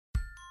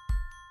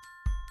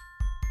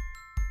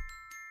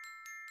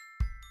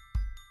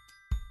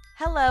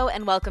Hello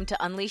and welcome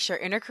to Unleash Your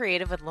Inner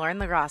Creative with Lauren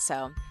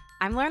LaGrasso.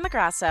 I'm Lauren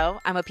LaGrasso.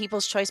 I'm a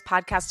People's Choice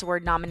Podcast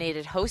Award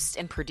nominated host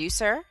and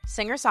producer,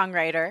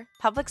 singer-songwriter,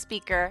 public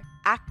speaker,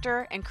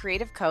 actor, and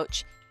creative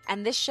coach,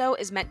 and this show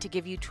is meant to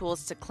give you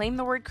tools to claim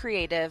the word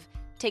creative,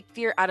 take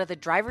fear out of the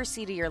driver's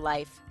seat of your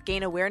life,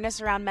 gain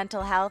awareness around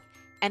mental health,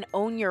 and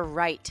own your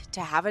right to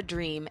have a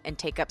dream and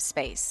take up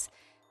space.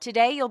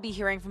 Today, you'll be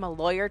hearing from a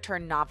lawyer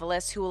turned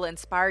novelist who will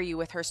inspire you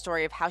with her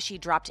story of how she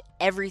dropped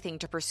everything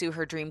to pursue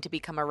her dream to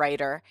become a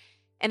writer.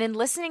 And in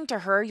listening to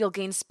her, you'll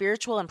gain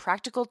spiritual and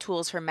practical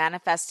tools for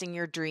manifesting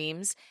your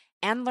dreams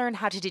and learn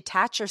how to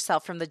detach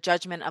yourself from the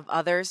judgment of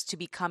others to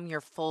become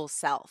your full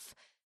self.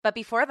 But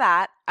before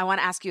that, I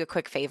want to ask you a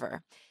quick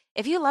favor.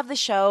 If you love the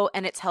show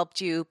and it's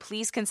helped you,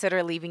 please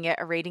consider leaving it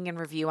a rating and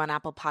review on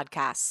Apple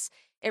Podcasts.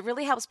 It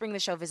really helps bring the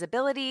show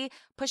visibility,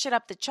 push it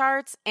up the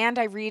charts, and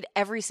I read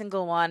every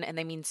single one, and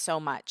they mean so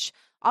much.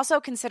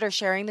 Also, consider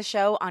sharing the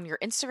show on your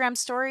Instagram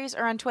stories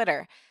or on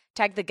Twitter.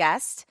 Tag the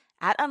guest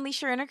at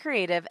Unleash Your Inner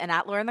Creative and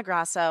at Lauren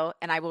LaGrasso,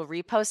 and I will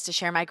repost to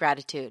share my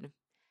gratitude.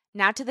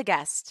 Now to the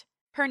guest.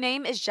 Her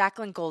name is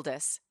Jacqueline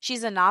Goldis.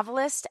 She's a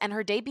novelist, and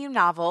her debut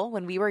novel,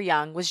 When We Were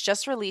Young, was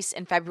just released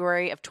in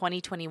February of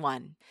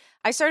 2021.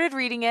 I started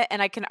reading it,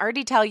 and I can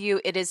already tell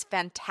you it is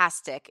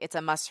fantastic. It's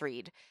a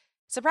must-read.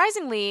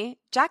 Surprisingly,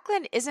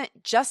 Jacqueline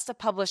isn't just a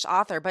published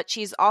author, but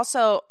she's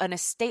also an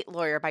estate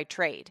lawyer by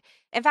trade.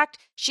 In fact,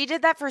 she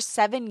did that for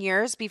 7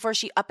 years before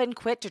she up and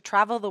quit to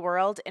travel the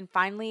world and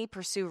finally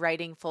pursue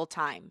writing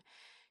full-time.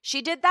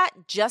 She did that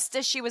just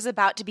as she was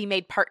about to be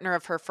made partner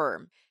of her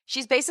firm.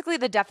 She's basically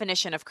the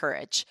definition of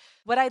courage.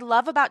 What I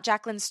love about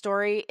Jacqueline's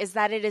story is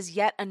that it is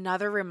yet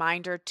another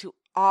reminder to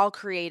all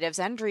creatives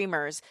and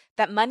dreamers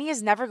that money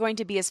is never going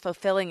to be as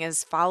fulfilling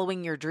as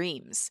following your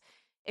dreams.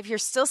 If you're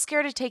still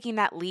scared of taking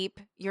that leap,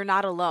 you're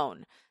not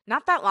alone.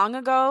 Not that long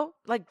ago,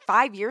 like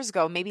 5 years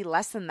ago, maybe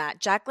less than that,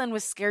 Jacqueline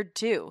was scared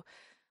too.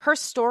 Her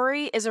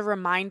story is a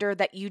reminder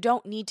that you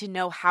don't need to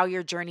know how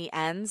your journey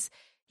ends.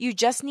 You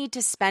just need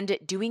to spend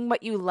it doing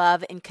what you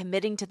love and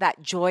committing to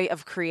that joy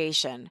of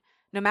creation,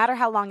 no matter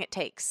how long it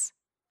takes.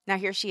 Now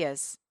here she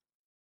is,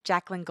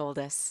 Jacqueline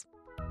Goldis.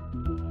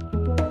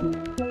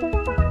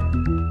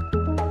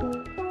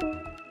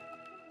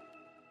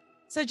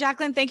 So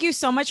Jacqueline, thank you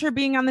so much for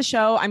being on the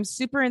show. I'm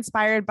super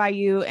inspired by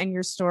you and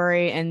your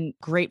story and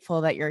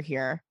grateful that you're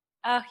here.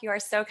 Oh, you are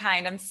so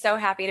kind. I'm so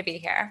happy to be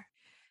here.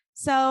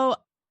 So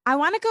I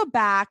want to go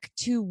back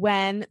to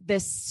when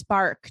this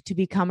spark to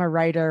become a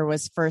writer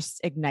was first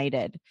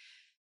ignited.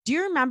 Do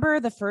you remember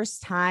the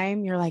first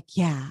time you're like,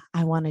 yeah,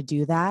 I want to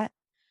do that?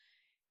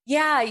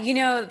 Yeah.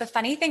 The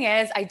funny thing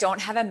is I don't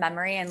have a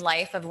memory in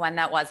life of when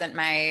that wasn't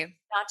my,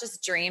 not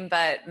just dream,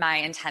 but my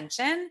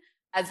intention.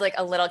 As like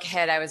a little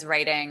kid, I was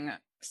writing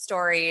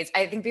stories.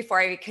 I think before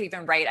I could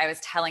even write, I was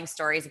telling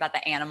stories about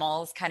the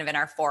animals kind of in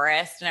our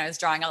forest. And I was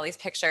drawing all these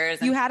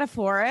pictures. You had a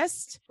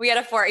forest? We had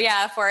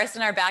a forest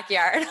in our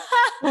backyard.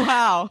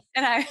 Wow.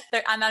 And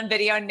I'm on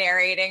video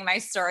narrating my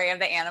story of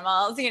the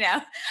animals,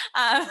 Yeah.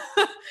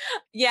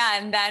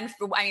 And then,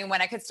 when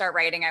I could start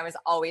writing, I was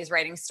always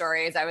writing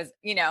stories. I was,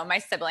 my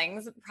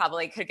siblings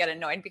probably could get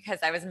annoyed because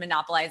I was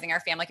monopolizing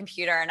our family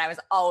computer and I was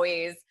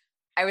always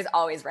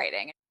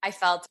writing. I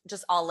felt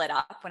just all lit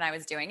up when I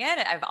was doing it.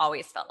 I've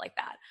always felt like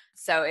that.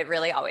 So it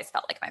really always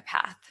felt like my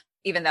path,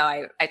 even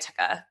though I took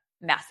a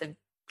massive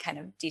kind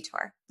of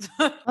detour.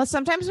 Well,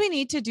 sometimes we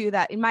need to do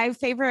that. One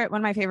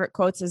of my favorite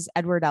quotes is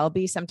Edward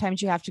Albee.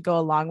 Sometimes you have to go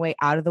a long way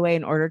out of the way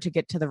in order to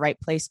get to the right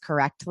place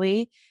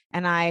correctly.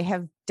 And I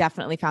have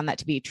definitely found that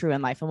to be true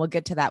in life. And we'll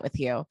get to that with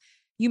you.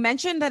 You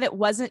mentioned that it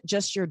wasn't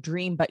just your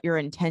dream, but your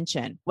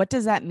intention. What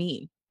does that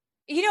mean?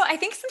 I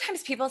think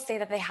sometimes people say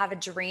that they have a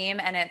dream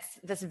and it's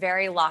this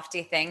very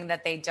lofty thing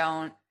that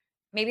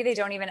maybe they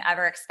don't even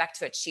ever expect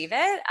to achieve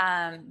it.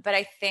 But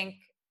I think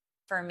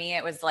for me,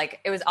 it was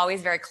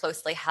always very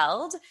closely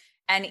held.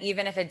 And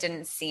even if it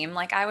didn't seem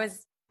like I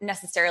was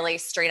necessarily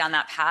straight on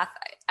that path,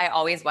 I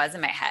always was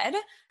in my head.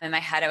 In my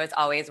head, I was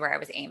always where I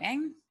was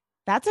aiming.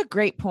 That's a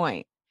great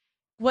point.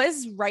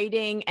 Was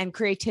writing and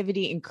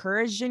creativity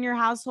encouraged in your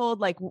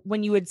household? Like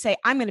when you would say,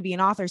 I'm going to be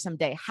an author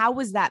someday, how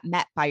was that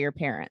met by your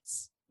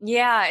parents?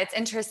 Yeah, it's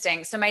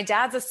interesting. So my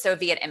dad's a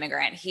Soviet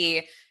immigrant.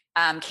 He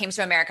came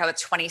to America with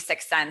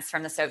 26 cents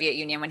from the Soviet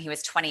Union when he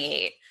was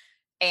 28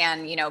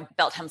 and,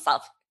 built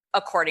himself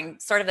according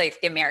sort of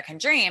like the American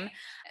dream.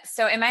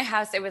 So in my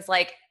house, it was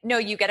like, no,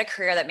 you get a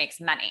career that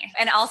makes money.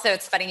 And also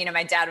it's funny,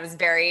 my dad was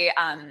very,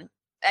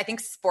 I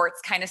think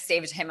sports kind of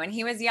saved him when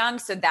he was young.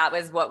 So that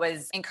was what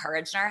was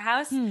encouraged in our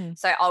house.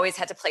 So I always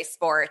had to play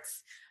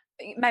sports.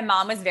 My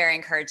mom was very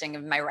encouraging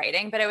of my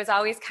writing, but it was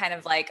always kind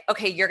of like,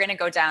 okay, you're going to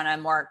go down a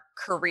more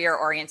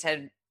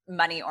career-oriented,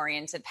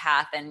 money-oriented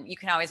path. And you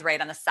can always write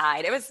on the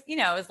side. It was, it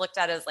was looked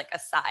at as like a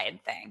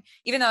side thing,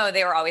 even though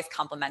they were always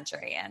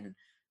complimentary. And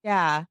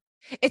yeah,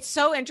 it's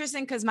so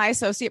interesting because my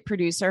associate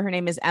producer, her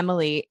name is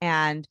Emily,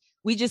 and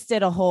we just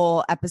did a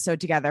whole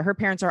episode together. Her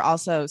parents are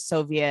also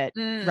Soviet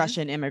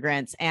Russian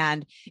immigrants.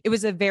 And it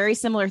was a very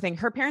similar thing.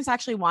 Her parents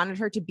actually wanted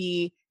her to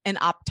be an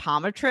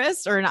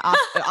optometrist or an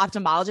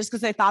ophthalmologist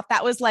because I thought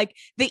that was like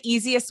the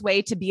easiest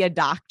way to be a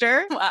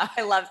doctor. Wow,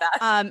 I love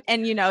that.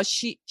 And you know,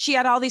 she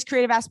had all these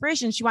creative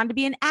aspirations. She wanted to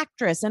be an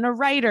actress and a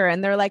writer,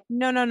 and they're like,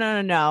 no, no, no,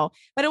 no, no.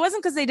 But it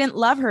wasn't because they didn't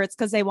love her; it's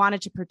because they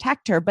wanted to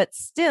protect her. But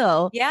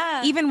still,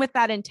 yeah, even with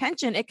that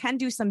intention, it can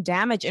do some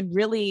damage and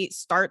really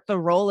start the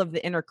role of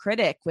the inner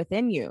critic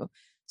within you.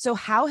 So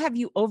how have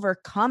you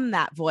overcome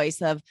that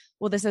voice of,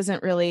 well, this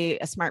isn't really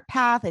a smart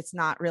path. It's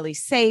not really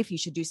safe. You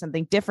should do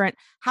something different.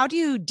 How do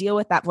you deal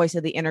with that voice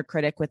of the inner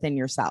critic within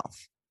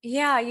yourself?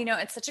 Yeah,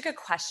 it's such a good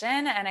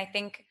question. And I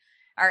think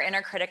our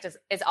inner critic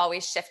is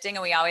always shifting,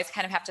 and we always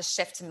kind of have to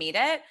shift to meet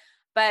it.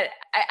 But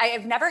I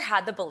have never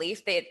had the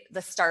belief that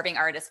the starving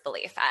artist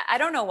belief. I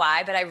don't know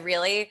why, but I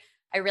really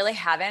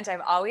haven't.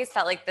 I've always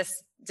felt like this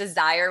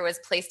desire was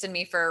placed in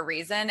me for a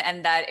reason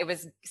and that it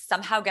was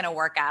somehow going to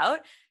work out.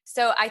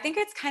 So I think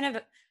it's kind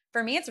of,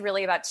 for me, it's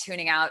really about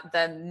tuning out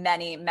the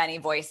many, many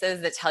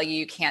voices that tell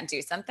you can't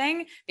do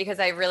something, because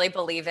I really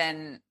believe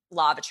in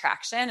law of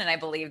attraction. And I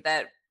believe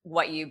that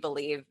what you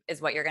believe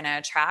is what you're going to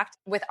attract.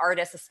 With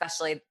artists,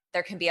 especially,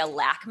 there can be a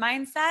lack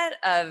mindset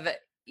of,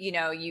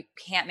 you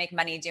can't make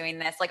money doing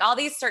this, like all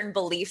these certain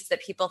beliefs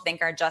that people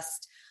think are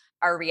just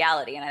our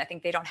reality. And I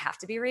think they don't have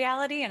to be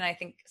reality. And I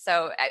think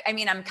so. I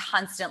mean, I'm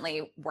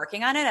constantly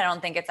working on it. I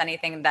don't think it's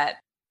anything that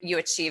you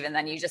achieve and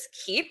then you just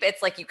keep.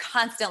 It's like you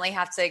constantly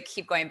have to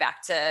keep going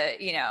back to,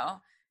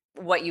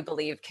 what you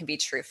believe can be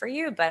true for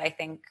you. But I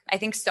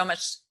think so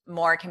much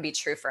more can be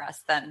true for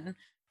us than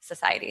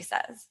society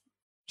says.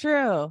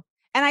 True.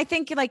 And I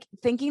think like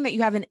thinking that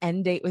you have an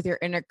end date with your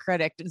inner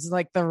critic is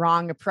like the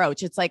wrong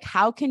approach. It's like,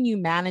 how can you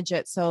manage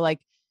it? So like,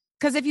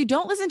 because if you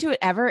don't listen to it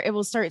ever, it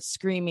will start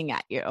screaming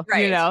at you,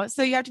 right.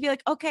 So you have to be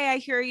like, okay, I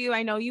hear you.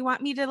 I know you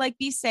want me to like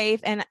be safe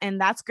and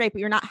that's great, but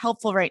you're not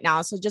helpful right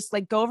now. So just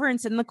like go over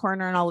and sit in the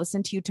corner and I'll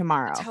listen to you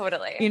tomorrow.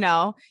 Totally.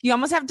 You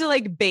almost have to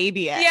like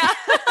baby it. Yeah.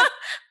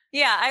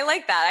 Yeah. I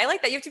like that.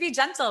 You have to be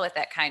gentle with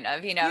it kind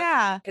of,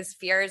 Yeah. because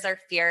fears are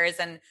fears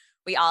and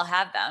we all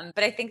have them.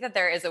 But I think that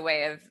there is a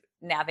way of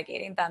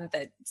navigating them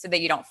so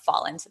that you don't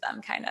fall into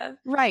them kind of.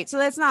 Right. So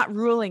that's not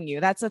ruling you.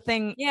 That's the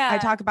thing I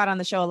talk about on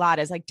the show a lot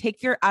is like, take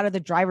fear out of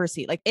the driver's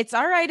seat. Like it's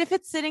all right if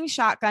it's sitting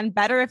shotgun,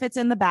 better if it's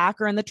in the back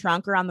or in the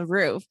trunk or on the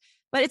roof,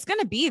 but it's going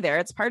to be there.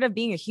 It's part of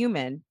being a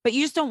human, but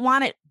you just don't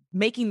want it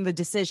making the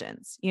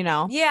decisions,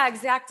 Yeah,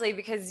 exactly.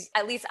 Because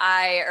at least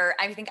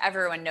I think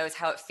everyone knows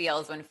how it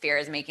feels when fear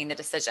is making the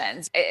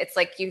decisions. It's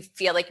like you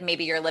feel like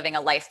maybe you're living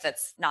a life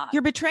that's not.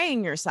 You're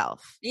betraying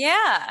yourself.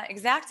 Yeah,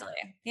 exactly.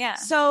 Yeah.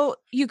 So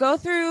you go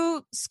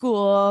through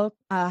school,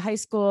 high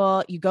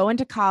school, you go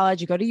into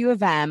college, you go to U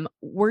of M.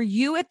 Were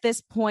you at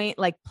this point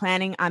like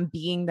planning on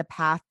being the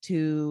path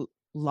to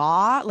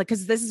law? Like,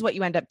 because this is what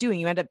you end up doing.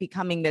 You end up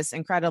becoming this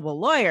incredible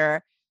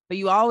lawyer, but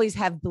you always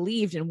have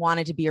believed and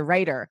wanted to be a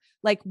writer.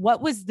 Like,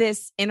 what was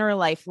this inner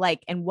life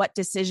like? And what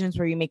decisions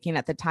were you making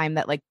at the time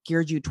that like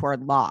geared you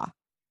toward law?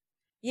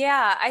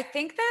 Yeah, I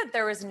think that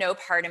there was no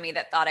part of me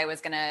that thought I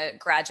was going to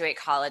graduate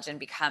college and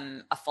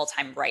become a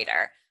full-time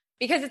writer.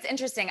 Because it's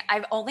interesting,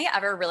 I've only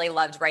ever really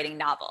loved writing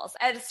novels.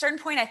 At a certain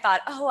point, I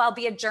thought, oh, I'll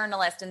be a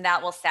journalist and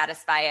that will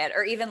satisfy it.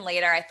 Or even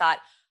later, I thought,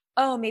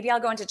 oh, maybe I'll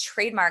go into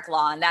trademark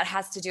law and that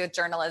has to do with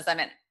journalism.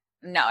 And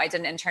no, I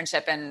did an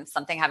internship in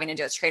something having to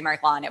do with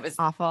trademark law, and it was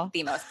awful,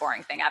 the most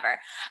boring thing ever.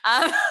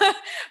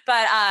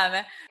 But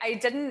I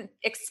didn't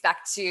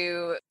expect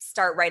to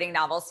start writing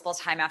novels full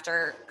time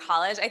after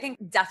college. I think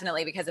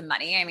definitely because of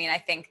money. I mean, I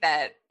think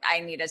that I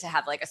needed to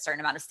have like a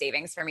certain amount of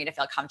savings for me to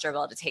feel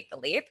comfortable to take the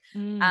leap.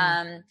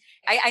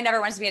 I never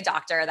wanted to be a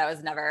doctor. That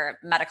was never,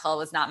 medical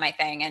was not my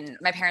thing. And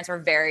my parents were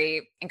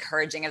very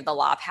encouraging of the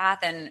law path.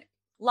 And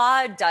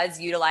law does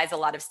utilize a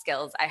lot of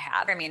skills I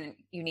have. I mean,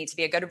 you need to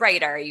be a good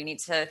writer. You need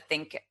to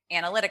think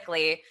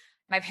analytically.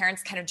 My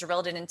parents kind of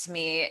drilled it into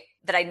me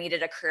that I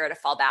needed a career to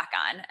fall back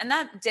on. And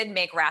that did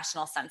make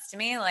rational sense to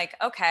me. Like,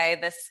 okay,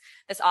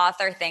 this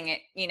author thing,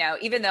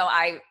 even though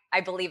I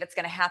believe it's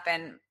going to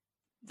happen,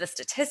 the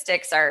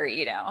statistics are,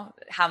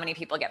 how many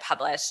people get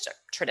published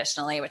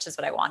traditionally, which is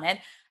what I wanted.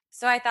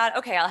 So I thought,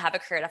 okay, I'll have a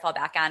career to fall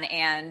back on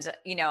and,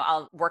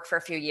 I'll work for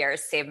a few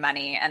years, save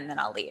money, and then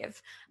I'll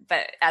leave.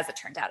 But as it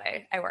turned out,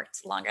 I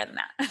worked longer than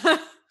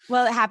that.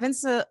 Well, it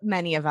happens to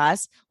many of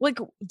us. Like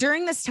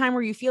during this time,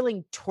 were you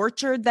feeling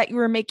tortured that you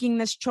were making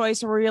this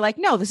choice, or were you like,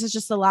 no, this is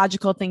just the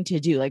logical thing to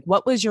do? Like,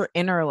 what was your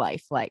inner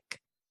life like?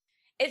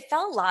 It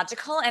felt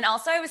logical. And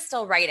also I was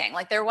still writing.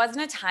 Like there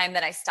wasn't a time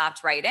that I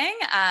stopped writing.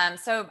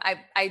 So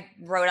I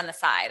wrote on the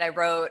side. I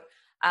wrote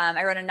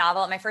a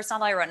novel. My first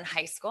novel I wrote in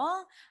high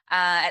school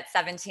at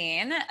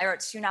 17. I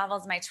wrote 2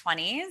 novels in my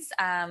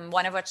 20s,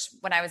 one of which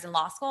when I was in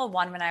law school,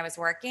 one when I was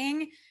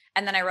working.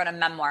 And then I wrote a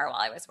memoir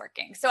while I was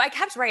working. So I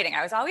kept writing.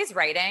 I was always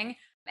writing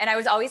and I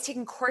was always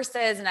taking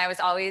courses and I was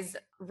always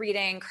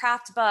reading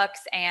craft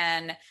books.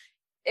 And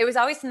it was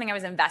always something I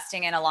was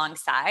investing in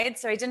alongside.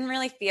 So it didn't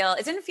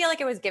feel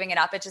like I was giving it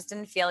up. It just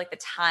didn't feel like the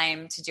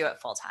time to do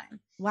it full time.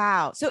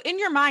 Wow. So in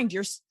your mind,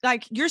 you're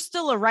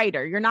still a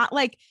writer. You're not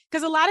like,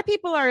 because a lot of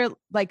people are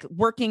like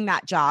working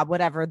that job,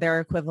 whatever their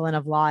equivalent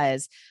of law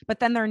is, but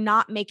then they're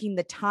not making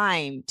the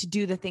time to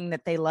do the thing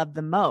that they love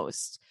the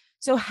most.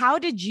 So how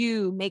did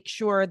you make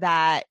sure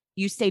that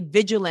you stayed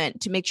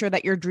vigilant to make sure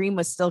that your dream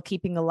was still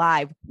keeping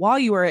alive while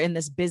you were in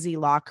this busy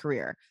law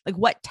career? Like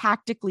what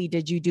tactically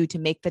did you do to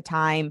make the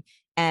time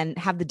and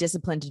have the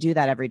discipline to do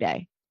that every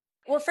day?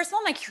 Well, first of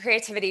all, my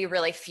creativity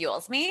really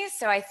fuels me.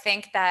 So I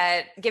think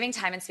that giving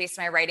time and space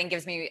to my writing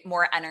gives me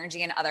more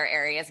energy in other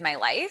areas of my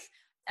life.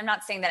 I'm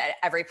not saying that at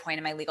every point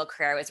in my legal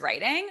career I was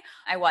writing.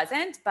 I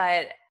wasn't,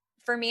 but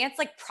for me, it's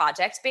like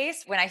project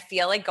based. When I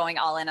feel like going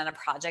all in on a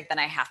project, then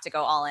I have to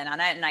go all in on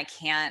it, and I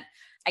can't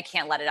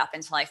let it up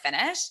until I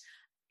finish.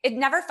 It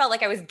never felt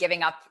like I was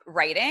giving up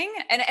writing.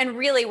 And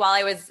really, while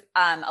I was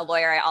a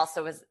lawyer, I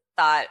also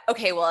thought,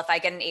 okay, well, if I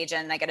get an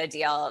agent and I get a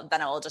deal,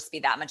 then it will just be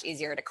that much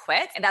easier to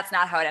quit. And that's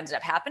not how it ended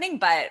up happening,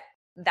 but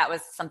that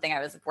was something I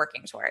was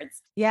working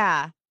towards.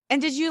 Yeah.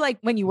 And did you, like,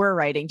 when you were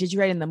writing, did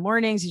you write in the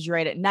mornings? Did you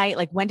write at night?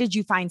 Like, when did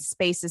you find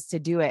spaces to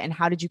do it? And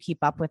how did you keep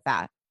up with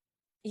that?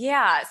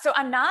 Yeah. So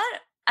I'm not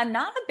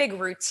a big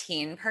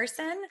routine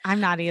person. I'm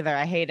not either.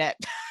 I hate it.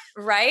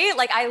 Right?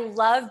 Like I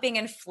love being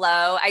in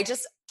flow. I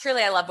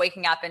love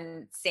waking up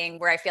and seeing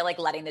where I feel like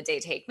letting the day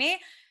take me.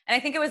 And I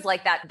think it was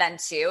like that then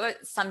too.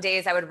 Some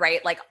days I would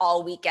write like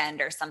all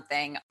weekend or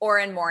something, or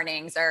in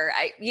mornings or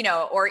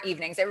or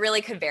evenings. It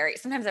really could vary.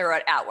 Sometimes I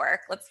wrote at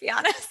work, let's be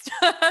honest.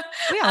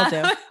 We all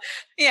do.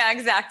 Yeah,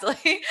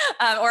 exactly.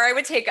 Or I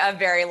would take a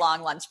very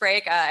long lunch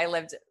break. I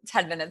lived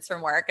 10 minutes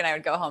from work and I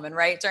would go home and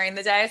write during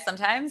the day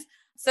sometimes.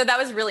 So that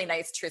was really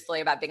nice, truthfully,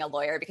 about being a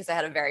lawyer, because I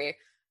had a very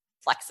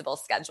flexible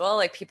schedule.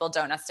 Like people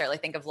don't necessarily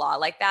think of law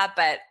like that,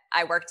 but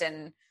I worked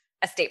in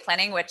estate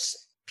planning, which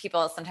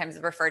people sometimes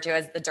refer to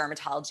as the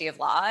dermatology of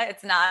law.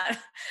 It's not,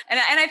 and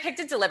I picked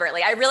it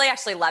deliberately. I really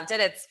actually loved it.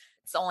 It's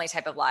the only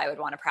type of law I would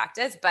want to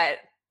practice, but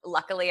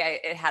luckily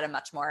it had a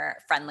much more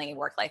friendly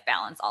work-life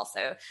balance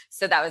also.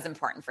 So that was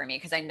important for me,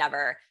 because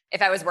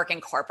if I was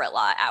working corporate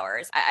law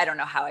hours, I don't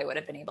know how I would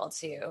have been able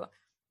to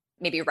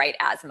maybe write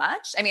as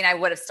much. I mean, I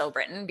would have still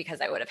written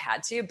because I would have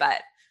had to,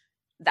 but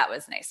that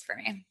was nice for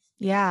me.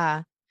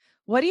 Yeah.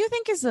 What do you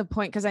think is the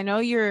point? Because I know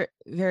you're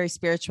very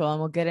spiritual and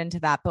we'll get into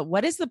that, but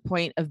what is the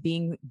point of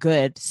being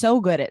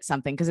so good at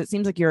something? Because it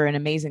seems like you're an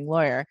amazing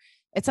lawyer.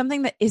 It's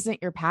something that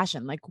isn't your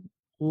passion. Like,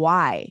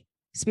 why?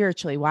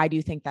 Spiritually, why do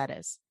you think that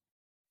is?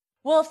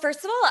 Well,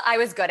 first of all, I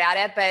was good at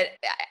it, but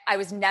I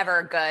was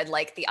never good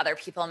like the other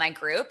people in my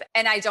group.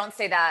 And I don't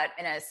say that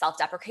in a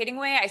self-deprecating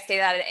way. I say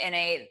that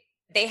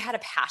they had a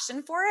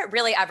passion for it.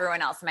 Really,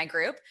 everyone else in my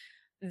group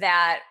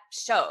that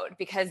showed,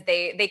 because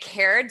they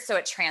cared. So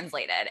it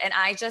translated. And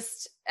I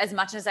just, as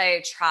much as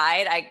I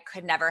tried, I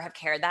could never have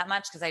cared that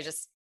much, because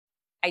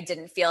I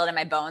didn't feel it in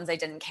my bones. I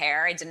didn't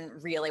care. I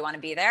didn't really want to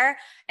be there.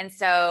 And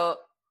so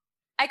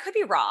I could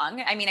be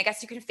wrong. I mean, I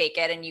guess you can fake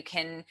it and you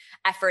can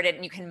effort it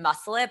and you can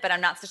muscle it, but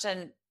I'm not such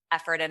an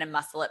effort and a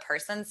muscle it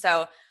person.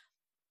 So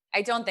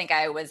I don't think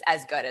I was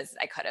as good as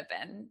I could have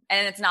been.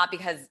 And it's not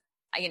because,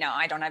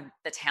 I don't have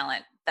the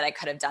talent that I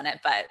could have done it,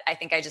 but I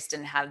think I just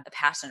didn't have the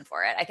passion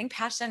for it. I think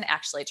passion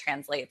actually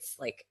translates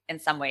like in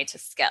some way to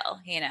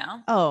skill,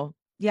 Oh,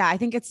 yeah. I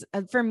think it's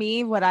for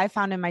me, what I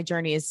found in my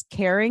journey is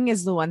caring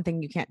is the one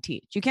thing you can't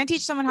teach. You can't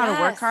teach someone how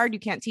to work hard. You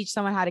can't teach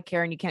someone how to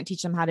care, and you can't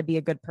teach them how to be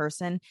a good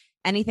person.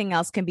 Anything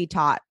else can be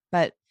taught,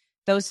 but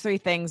those three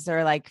things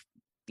are like,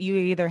 you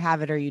either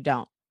have it or you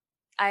don't.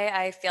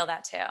 I feel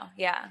that too.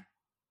 Yeah.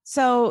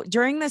 So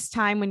during this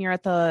time when you're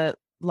at the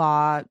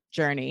law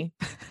journey,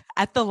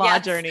 at the law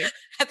journey,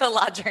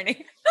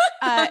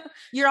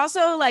 you're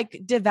also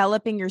like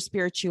developing your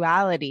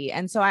spirituality.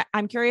 And so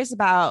I'm curious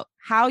about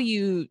how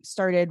you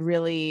started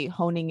really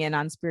honing in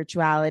on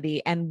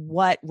spirituality and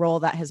what role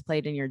that has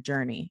played in your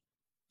journey.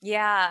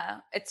 Yeah,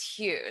 it's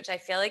huge. I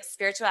feel like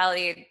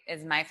spirituality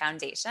is my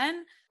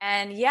foundation.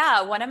 And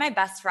yeah, one of my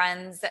best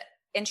friends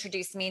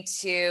introduced me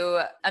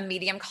to a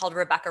medium called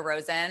Rebecca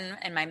Rosen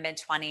in my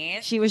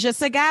mid-20s. She was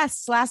just a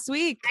guest last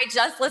week. I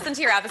just listened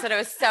to your episode. It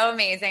was so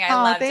amazing. I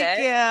loved it.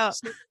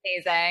 Thank you.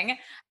 She's amazing.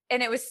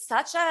 And it was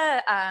such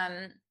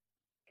a,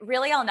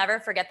 really, I'll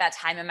never forget that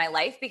time in my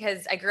life,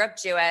 because I grew up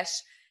Jewish.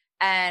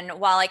 And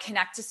while I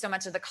connect to so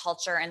much of the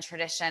culture and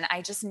tradition,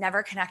 I just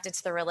never connected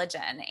to the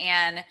religion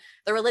and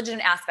the religion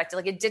aspect.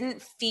 Like, it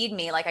didn't feed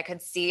me. Like, I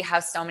could see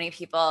how so many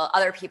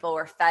other people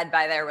were fed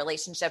by their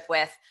relationship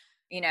with,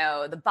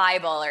 the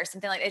Bible or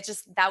something like it.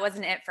 That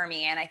wasn't it for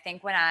me. And I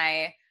think when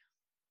I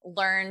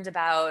learned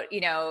about,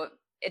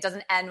 it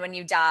doesn't end when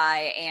you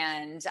die,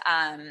 and,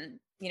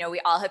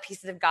 we all have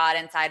pieces of God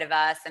inside of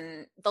us,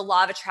 and the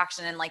law of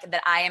attraction, and like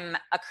that I am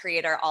a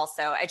creator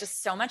also, I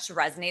just so much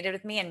resonated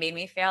with me and made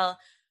me feel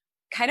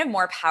kind of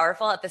more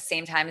powerful at the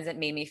same time as it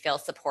made me feel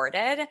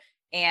supported.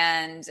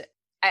 And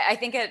I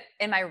think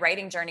in my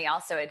writing journey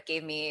also, it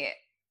gave me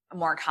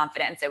more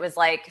confidence. It was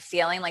like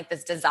feeling like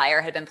this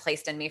desire had been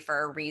placed in me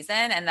for a reason.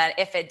 And that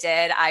if it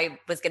did, I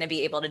was going to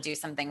be able to do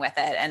something with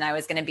it and I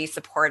was going to be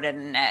supported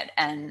in it.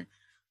 And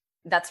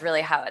that's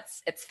really how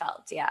it's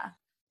felt. Yeah.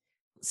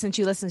 Since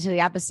you listened to the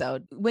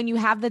episode, when you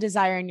have the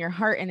desire in your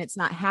heart and it's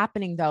not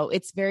happening though,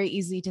 it's very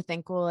easy to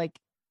think, well, like,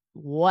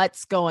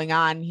 what's going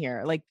on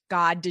here? Like,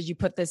 God, did you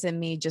put this in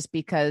me just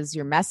because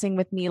you're messing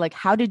with me? Like,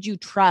 how did you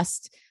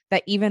trust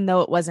that even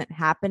though it wasn't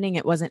happening,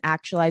 it wasn't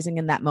actualizing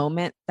in that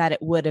moment, that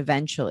it would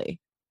eventually?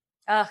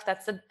 Oh,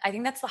 I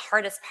think that's the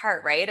hardest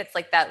part, right? It's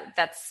like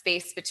that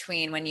space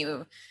between when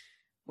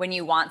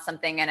you want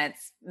something and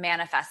it's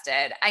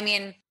manifested. I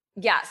mean,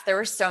 yes, there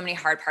were so many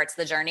hard parts of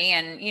the journey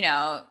and,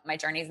 my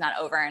journey is not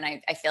over. And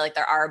I feel like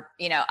there are,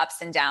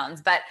 ups and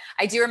downs, but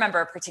I do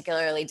remember a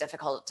particularly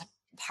difficult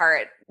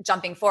part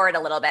jumping forward a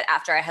little bit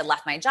after I had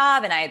left my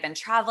job and I had been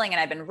traveling and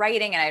I'd been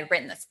writing and I had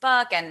written this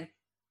book, and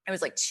it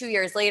was like 2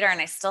 years later and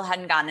I still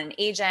hadn't gotten an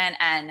agent,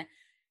 and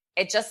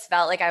it just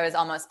felt like I was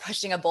almost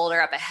pushing a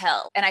boulder up a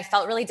hill. And I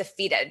felt really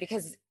defeated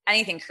because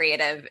anything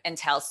creative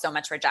entails so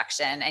much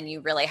rejection, and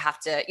you have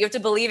to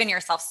believe in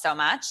yourself so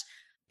much,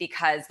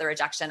 because the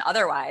rejection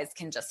otherwise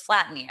can just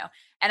flatten you.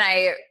 And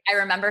I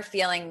remember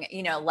feeling,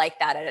 like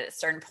that at a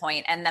certain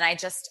point. And then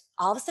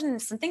all of a sudden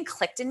something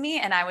clicked in me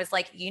and I was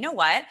like, you know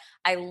what?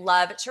 I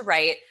love to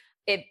write.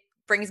 It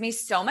brings me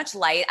so much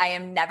light. I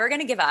am never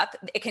going to give up.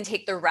 It can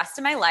take the rest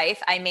of my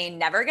life. I may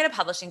never get a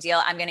publishing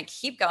deal. I'm going to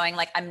keep going.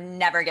 Like, I'm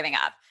never giving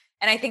up.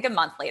 And I think a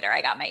month later,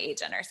 I got my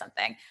agent or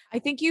something. I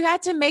think you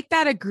had to make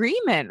that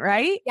agreement,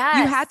 right? Yes.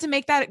 You had to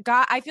make that.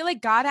 I feel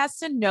like God has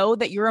to know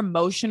that you're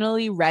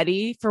emotionally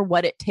ready for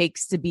what it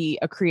takes to be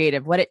a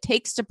creative, what it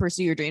takes to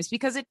pursue your dreams,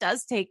 because it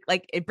does take,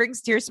 like, it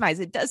brings tears to my eyes.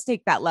 It does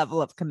take that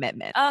level of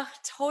commitment. Oh,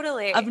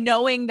 totally. Of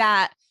knowing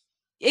that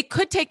it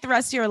could take the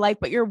rest of your life,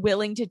 but you're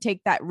willing to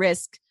take that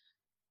risk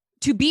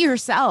to be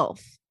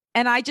yourself.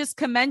 And I just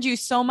commend you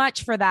so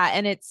much for that.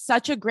 And it's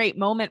such a great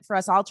moment for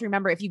us all to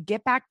remember. If you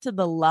get back to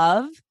the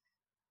love,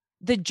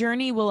 the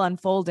journey will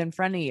unfold in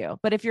front of you.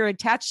 But if you're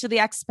attached to the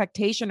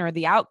expectation or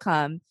the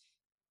outcome,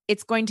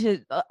 it's going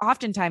to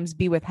oftentimes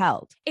be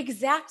withheld.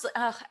 Exactly.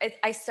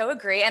 I so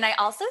agree. And I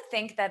also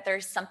think that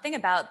there's something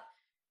about,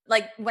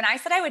 like, when I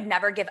said I would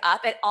never give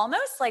up, it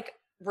almost like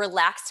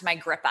relaxed my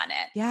grip on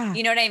it. Yeah.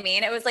 You know what I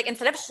mean? It was like,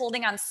 instead of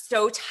holding on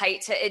so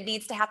tight to it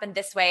needs to happen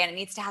this way and it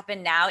needs to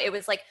happen now, it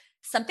was like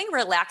something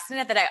relaxed in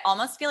it that I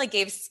almost feel like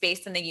gave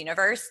space in the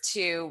universe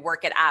to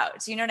work it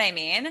out. Do you know what I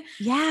mean?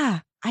 Yeah,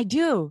 I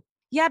do.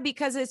 Yeah,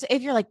 because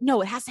if you're like,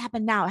 no, it has to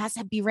happen now. It has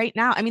to be right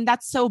now. I mean,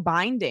 that's so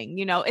binding,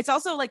 it's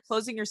also like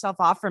closing yourself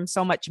off from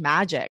so much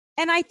magic.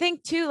 And I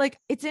think too, like,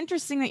 it's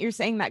interesting that you're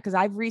saying that, because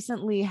I've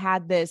recently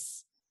had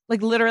this,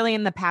 like, literally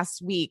in the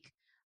past week,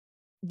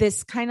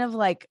 this kind of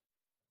like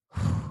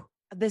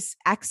this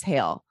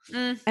exhale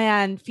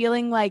and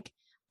feeling like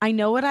I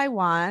know what I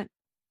want,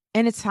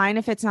 and it's fine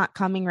if it's not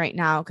coming right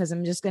now, because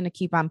I'm just going to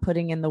keep on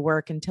putting in the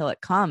work until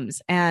it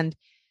comes. And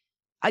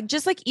I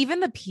just, like, even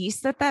the peace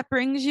that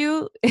brings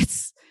you,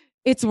 it's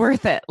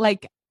worth it.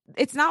 Like,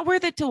 it's not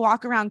worth it to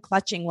walk around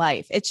clutching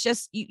life. It's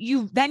just,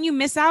 you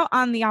miss out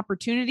on the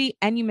opportunity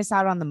and you miss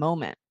out on the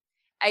moment.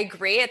 I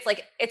agree. It's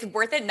like, it's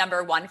worth it,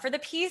 number one, for the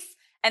peace.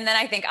 And then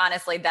I think,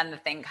 honestly, then the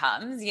thing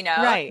comes,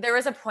 Right. There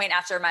was a point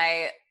after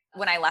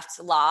when I left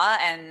law,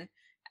 and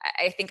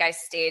I think I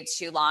stayed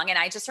too long. And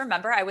I just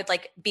remember I would,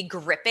 like, be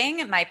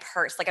gripping my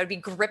purse. Like, I would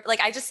be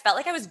I just felt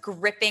like I was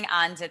gripping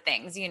onto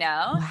things,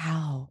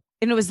 Wow.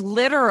 And it was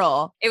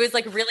literal. It was,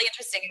 like, really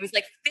interesting. It was,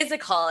 like,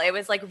 physical. It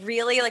was, like,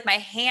 really, like, my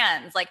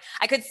hands, like,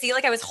 I could see,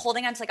 like, I was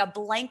holding onto, like, a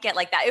blanket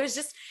like that. It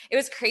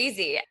was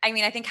crazy. I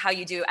mean, I think how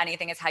you do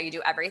anything is how you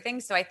do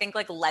everything. So I think,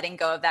 like, letting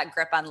go of that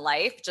grip on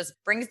life just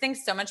brings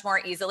things so much more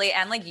easily.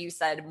 And, like you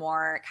said,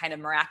 more kind of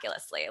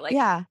miraculously, like,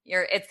 yeah,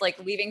 it's like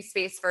leaving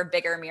space for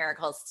bigger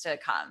miracles to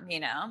come,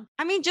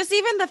 I mean, just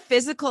even the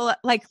physical,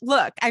 like,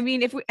 look, I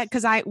mean,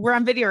 because we're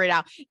on video right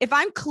now, if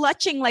I'm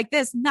clutching like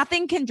this,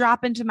 nothing can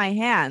drop into my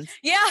hands.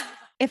 Yeah.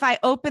 If I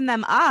open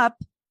them up,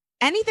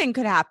 anything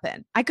could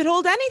happen. I could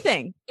hold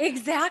anything.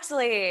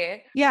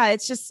 Exactly. Yeah,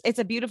 it's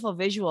a beautiful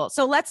visual.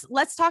 So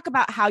let's talk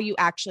about how you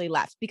actually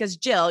left, because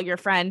Jill, your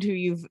friend who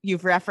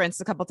you've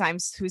referenced a couple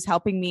times, who's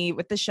helping me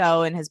with the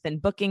show and has been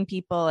booking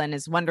people and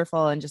is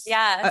wonderful and just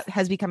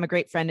has become a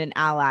great friend and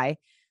ally,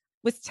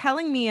 was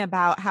telling me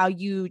about how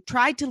you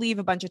tried to leave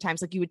a bunch of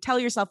times. Like, you would tell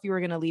yourself you were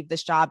going to leave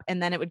this job,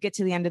 and then it would get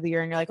to the end of the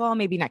year and you're like, oh,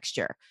 maybe next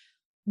year.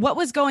 What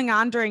was going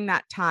on during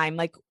that time?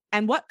 Like,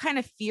 and what kind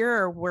of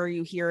fear were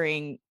you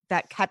hearing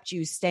that kept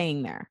you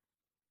staying there?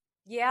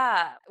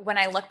 Yeah. When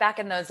I look back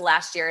in those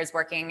last years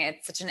working,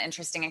 it's such an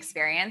interesting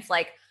experience.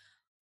 Like,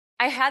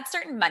 I had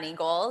certain money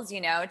goals,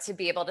 to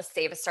be able to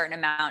save a certain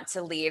amount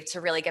to leave, to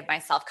really give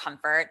myself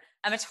comfort.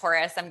 I'm a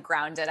Taurus. I'm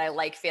grounded. I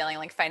like feeling,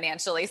 like,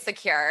 financially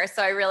secure.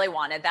 So I really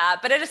wanted that.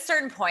 But at a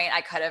certain point,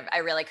 I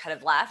really could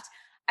have left.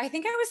 I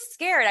think I was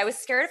scared. I was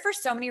scared for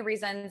so many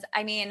reasons.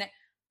 I mean,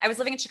 I was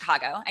living in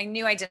Chicago. I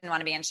knew I didn't want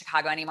to be in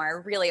Chicago anymore. I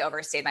really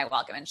overstayed my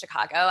welcome in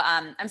Chicago.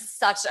 I'm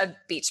such a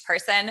beach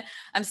person.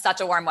 I'm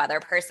such a warm weather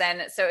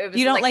person. So it was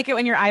You don't like it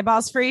when your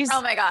eyeballs freeze?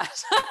 Oh my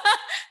gosh.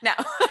 No.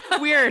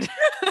 Weird.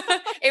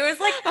 It was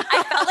like,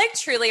 I felt like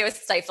truly it was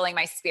stifling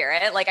my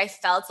spirit. Like I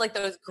felt like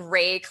those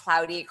gray,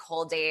 cloudy,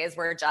 cold days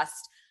were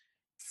just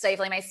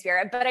stifling my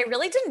spirit, but I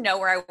really didn't know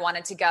where I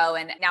wanted to go.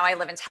 And now I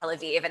live in Tel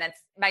Aviv, and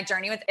my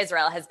journey with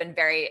Israel has been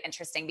very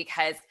interesting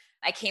because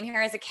I came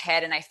here as a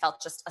kid and I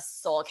felt just a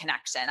soul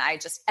connection.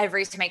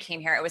 Every time I came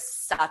here, it was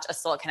such a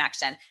soul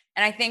connection.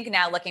 And I think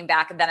now looking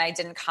back that I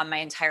didn't come my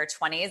entire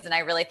 20s. And I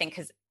really think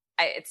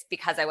it's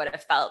because I would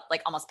have felt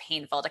like almost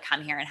painful to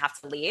come here and have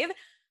to leave.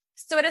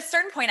 So at a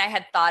certain point I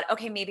had thought,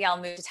 okay, maybe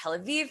I'll move to Tel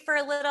Aviv for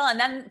a little. And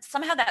then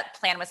somehow that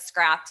plan was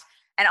scrapped.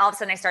 And all of a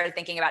sudden I started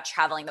thinking about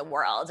traveling the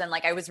world. And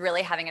like, I was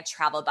really having a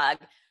travel bug.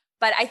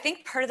 But I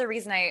think part of the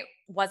reason I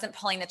wasn't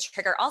pulling the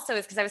trigger also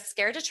is because I was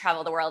scared to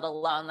travel the world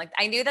alone. Like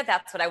I knew that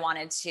that's what I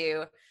wanted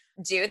to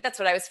do. That's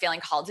what I was feeling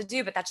called to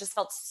do, but that just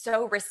felt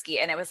so risky.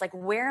 And it was like,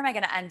 where am I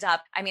going to end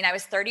up? I mean, I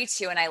was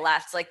 32 and I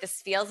left. Like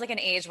this feels like an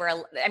age where,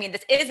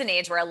 this is an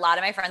age where a lot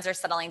of my friends are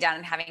settling down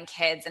and having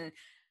kids. And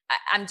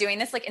I'm doing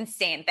this like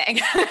insane thing.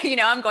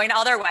 I'm going to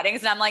all their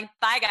weddings and I'm like,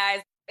 bye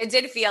guys. It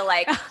did feel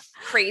like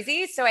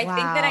crazy. So I think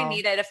that I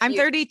needed I'm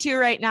 32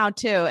 right now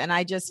too. And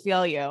I just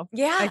feel you.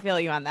 Yeah. I feel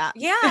you on that.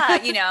 Yeah.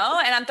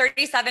 And I'm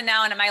 37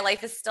 now and my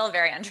life is still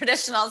very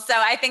untraditional. So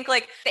I think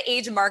like the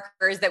age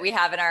markers that we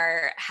have in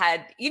our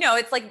head,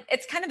 it's like,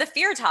 it's kind of the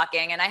fear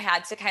talking. And I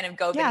had to kind of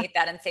go beneath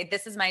that and say,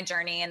 this is my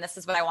journey and this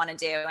is what I want to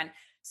do. And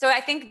so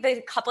I think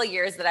the couple of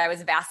years that I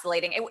was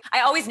vacillating,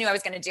 I always knew I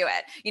was going to do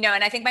it,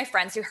 and I think my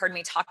friends who heard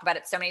me talk about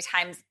it so many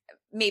times,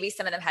 maybe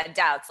some of them had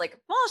doubts like,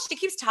 well, she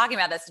keeps talking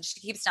about this and she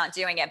keeps not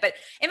doing it. But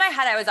in my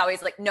head, I was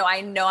always like, no,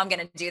 I know I'm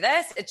going to do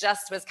this. It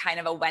just was kind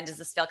of a, when does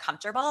this feel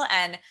comfortable?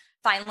 And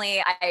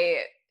finally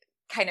I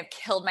kind of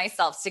killed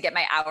myself to get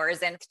my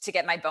hours in to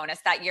get my bonus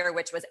that year,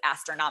 which was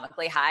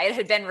astronomically high. It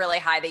had been really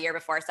high the year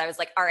before. So I was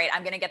like, all right,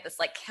 I'm going to get this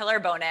like killer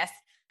bonus.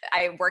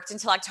 I worked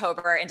until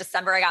October. In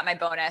December, I got my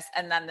bonus.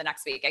 And then the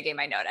next week I gave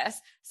my notice.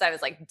 So I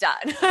was like, done.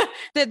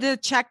 Did the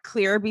check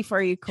clear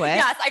before you quit?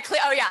 Yes, I clear.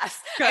 Oh yes.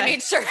 Good. I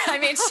made sure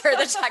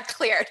the check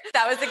cleared.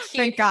 That was the key.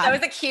 Thank God. That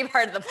was a key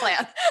part of the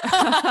plan.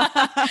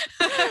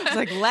 It's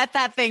like, let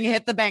that thing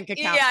hit the bank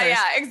account first.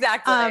 Yeah,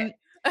 exactly.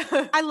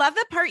 I love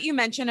the part you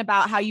mentioned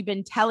about how you've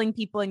been telling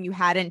people and you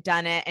hadn't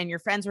done it and your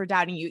friends were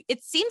doubting you.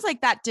 It seems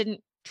like that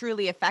didn't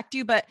truly affect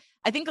you, but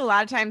I think a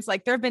lot of times,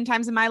 like there have been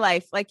times in my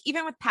life, like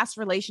even with past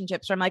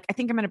relationships where I'm like, I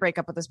think I'm going to break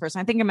up with this person.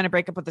 I think I'm going to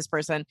break up with this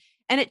person.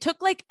 And it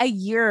took like a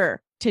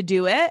year to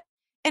do it.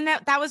 And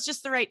that was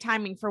just the right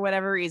timing for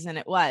whatever reason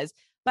it was.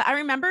 But I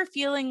remember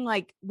feeling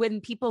like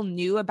when people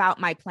knew about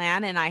my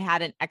plan and I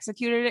hadn't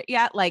executed it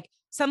yet, like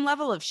some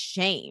level of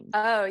shame.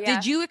 Oh, yeah.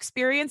 Did you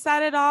experience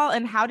that at all?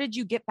 And how did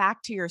you get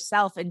back to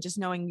yourself and just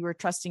knowing you were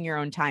trusting your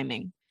own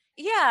timing?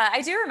 Yeah,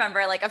 I do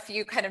remember like a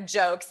few kind of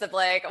jokes of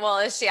like, well,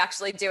 is she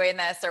actually doing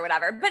this or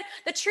whatever? But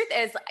the truth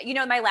is,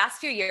 my last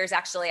few years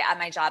actually at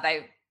my job,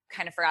 I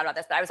kind of forgot about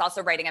this, but I was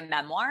also writing a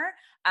memoir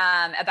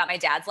about my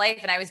dad's life.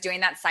 And I was doing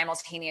that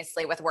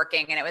simultaneously with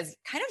working, and it was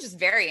kind of just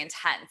very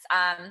intense.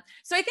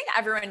 So I think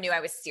everyone knew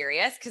I was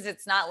serious because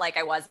it's not like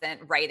I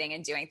wasn't writing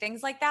and doing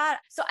things like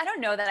that. So I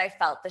don't know that I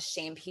felt the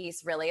shame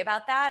piece really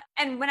about that.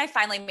 And when I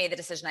finally made the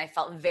decision, I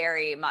felt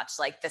very much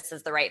like this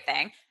is the right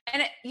thing.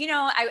 And,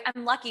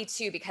 I'm lucky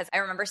too, because I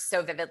remember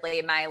so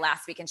vividly my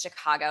last week in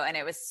Chicago, and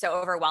it was so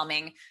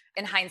overwhelming.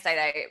 In hindsight,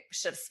 I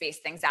should have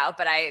spaced things out,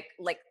 but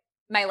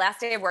my last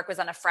day of work was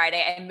on a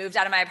Friday. I moved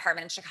out of my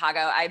apartment in Chicago.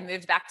 I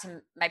moved back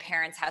to my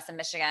parents' house in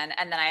Michigan.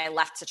 And then I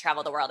left to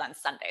travel the world on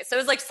Sunday. So it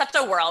was like such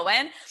a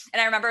whirlwind.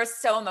 And I remember it was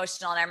so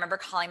emotional. And I remember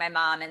calling my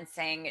mom and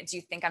saying, do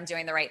you think I'm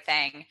doing the right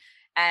thing?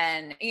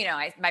 And,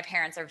 my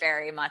parents are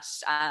very much,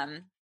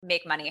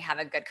 make money, have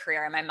a good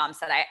career. And my mom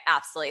said, I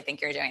absolutely think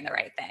you're doing the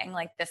right thing.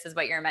 Like, this is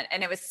what you're meant.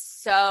 And it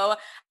was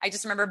I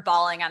just remember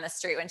bawling on the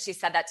street when she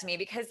said that to me,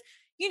 because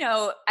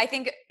I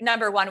think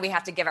number one, we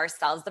have to give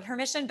ourselves the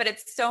permission, but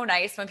it's so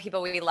nice when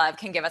people we love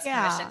can give us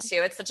permission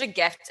too. It's such a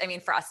gift. I mean,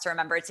 for us to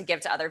remember to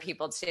give to other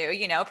people too,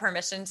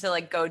 permission to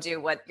like go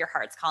do what your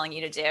heart's calling you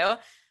to do.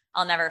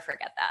 I'll never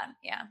forget that.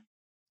 Yeah.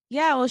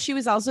 Yeah. Well, she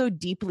was also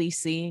deeply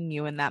seeing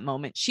you in that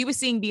moment. She was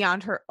seeing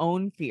beyond her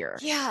own fear.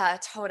 Yeah,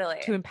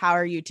 totally. To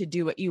empower you to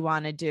do what you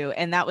want to do.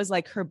 And that was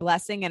like her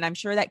blessing. And I'm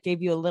sure that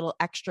gave you a little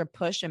extra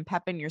push and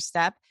pep in your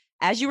step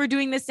as you were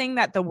doing this thing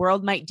that the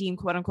world might deem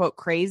quote unquote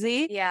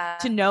crazy. Yeah.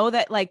 To know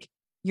that like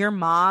your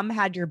mom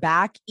had your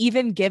back,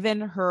 even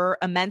given her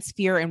immense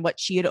fear and what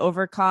she had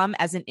overcome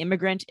as an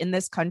immigrant in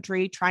this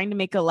country, trying to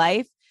make a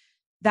life,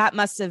 that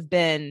must have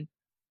been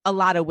a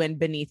lot of wind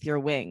beneath your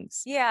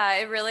wings. Yeah,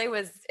 it really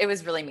was. It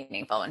was really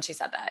meaningful when she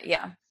said that.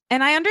 Yeah.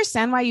 And I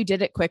understand why you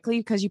did it quickly,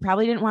 because you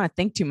probably didn't want to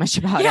think too much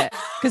about it.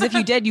 Because if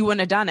you did, you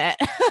wouldn't have done it.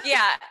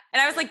 Yeah.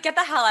 And I was like, get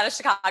the hell out of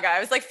Chicago. I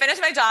was like, finish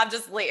my job,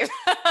 just leave.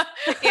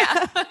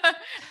 Yeah.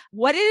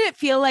 What did it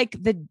feel like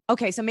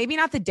so maybe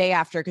not the day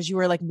after, because you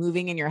were like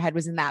moving and your head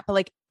was in that, but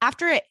like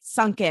after it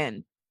sunk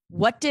in,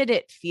 What did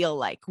it feel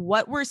like?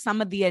 What were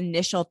some of the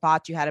initial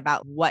thoughts you had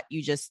about what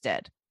you just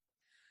did?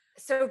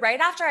 So right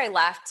after I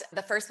left,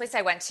 the first place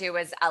I went to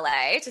was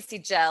LA to see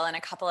Jill and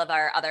a couple of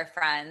our other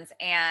friends.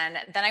 And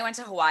then I went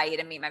to Hawaii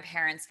to meet my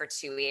parents for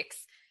 2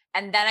 weeks.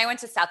 And then I went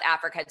to South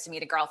Africa to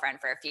meet a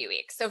girlfriend for a few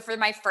weeks. So for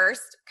my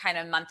first kind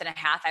of month and a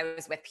half, I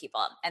was with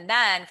people. And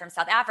then from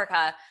South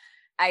Africa,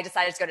 I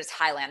decided to go to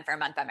Thailand for a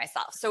month by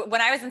myself. So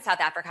when I was in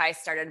South Africa,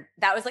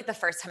 that was like the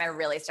first time I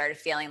really started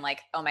feeling like,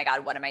 oh my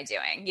God, what am I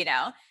doing?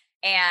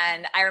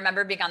 And I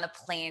remember being on the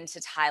plane to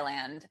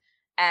Thailand,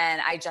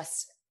 and I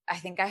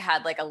think I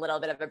had like a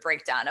little bit of a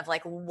breakdown of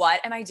like,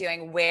 what am I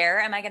doing? Where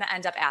am I going to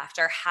end up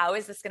after? How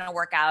is this going to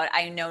work out?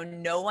 I know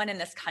no one in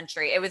this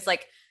country. It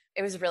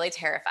was really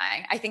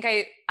terrifying. I think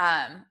I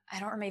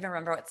don't even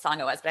remember what song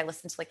it was, but I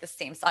listened to like the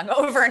same song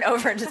over and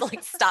over to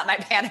like stop my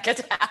panic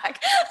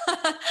attack.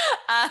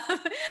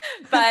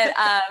 But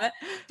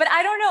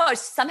I don't know.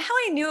 Somehow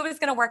I knew it was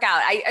going to work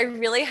out. I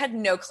really had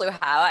no clue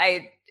how.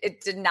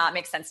 It did not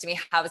make sense to me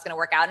how it was going to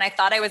work out. And I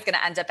thought I was going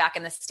to end up back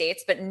in the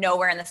States, but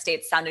nowhere in the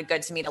States sounded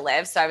good to me to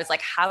live. So I was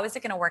like, how is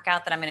it going to work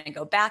out that I'm going to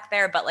go back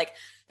there? But like,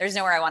 there's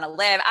nowhere I want to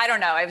live. I don't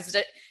know. It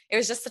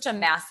was just such a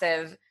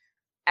massive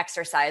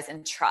exercise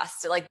in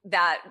trust. Like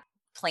that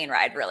plane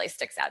ride really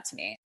sticks out to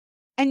me.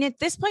 And at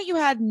this point you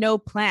had no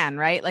plan,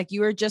 right? Like you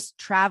were just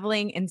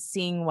traveling and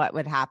seeing what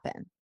would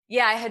happen.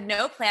 Yeah, I had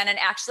no plan. And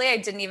actually I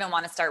didn't even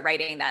want to start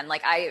writing then.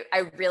 Like I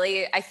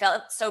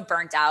felt so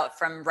burnt out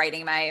from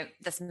writing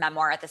this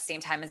memoir at the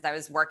same time as I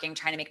was working,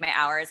 trying to make my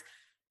hours.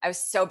 I was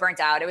so burnt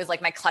out. It was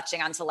like my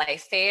clutching onto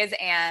life phase.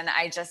 And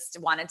I just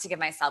wanted to give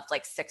myself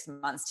like 6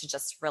 months to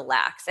just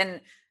relax.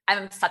 And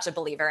I'm such a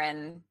believer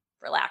in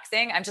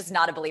relaxing. I'm just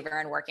not a believer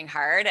in working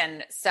hard.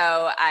 And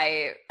so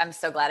I'm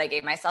so glad I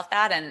gave myself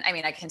that. And I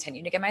mean, I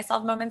continue to give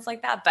myself moments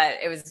like that, but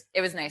it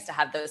was nice to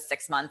have those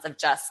 6 months of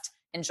just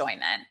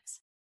enjoyment.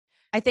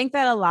 I think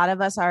that a lot of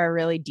us are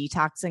really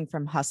detoxing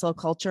from hustle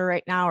culture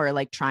right now, or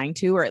like trying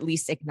to, or at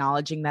least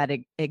acknowledging that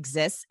it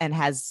exists and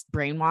has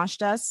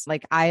brainwashed us.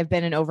 Like I have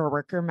been an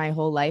overworker my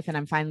whole life, and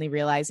I'm finally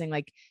realizing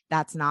like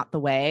that's not the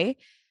way.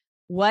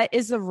 What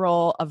is the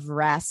role of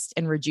rest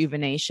and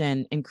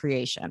rejuvenation in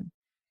creation?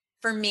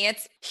 For me,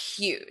 it's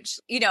huge.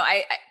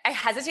 I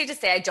hesitate to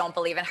say I don't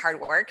believe in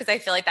hard work because I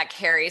feel like that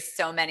carries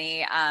so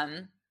many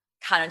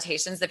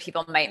connotations that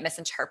people might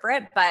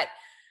misinterpret. But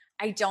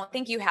I don't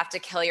think you have to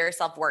kill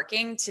yourself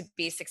working to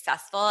be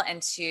successful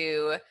and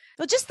to.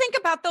 Well, just think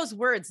about those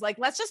words. Like,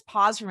 let's just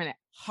pause for a minute.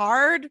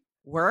 Hard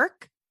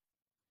work.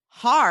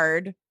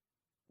 Right.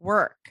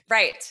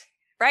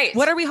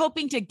 What are we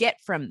hoping to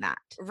get from that?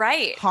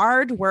 Right.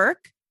 Hard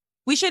work.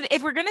 We should,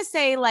 if we're going to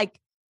say like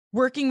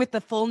working with the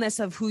fullness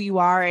of who you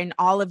are and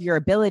all of your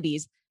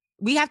abilities,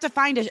 we have to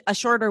find a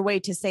shorter way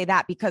to say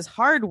that, because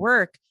hard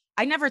work,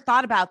 I never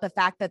thought about the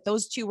fact that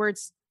those two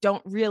words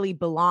don't really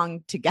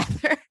belong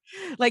together.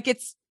 Like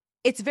it's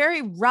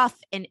very rough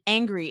and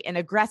angry and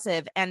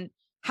aggressive. And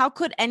how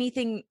could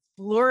anything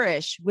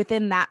flourish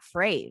within that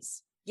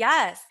phrase?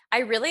 Yes, I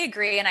really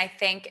agree. And I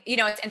think,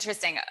 it's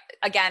interesting,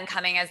 again,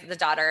 coming as the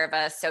daughter of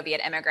a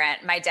Soviet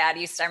immigrant, my dad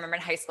I remember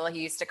in high school,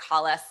 he used to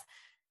call us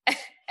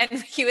and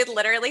he would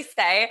literally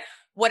say,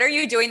 what are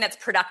you doing that's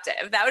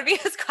productive? That would be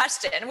his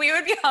question. We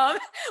would be home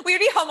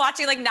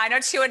watching like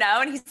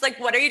 90210. And he's like,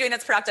 what are you doing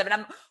that's productive?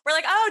 And we're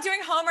like, oh, doing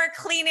homework,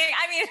 cleaning.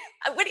 I mean,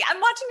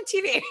 I'm watching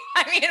TV.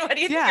 I mean, what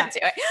do you think I'm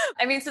doing?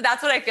 I mean, so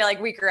that's what I feel like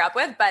we grew up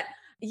with. But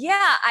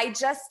yeah,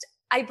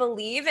 I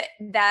believe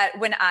that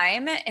when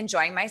I'm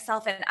enjoying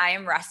myself and I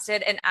am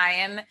rested and I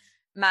am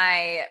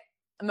my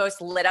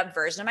most lit up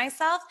version of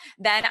myself,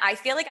 then I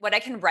feel like what I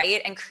can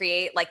write and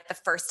create like the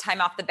first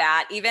time off the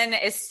bat even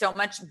is so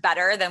much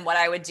better than what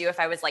I would do if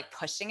I was like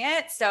pushing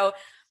it. So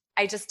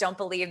I just don't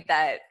believe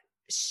that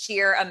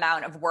sheer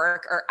amount of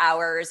work or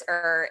hours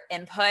or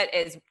input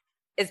is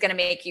going to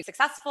make you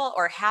successful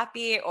or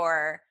happy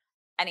or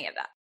any of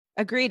that.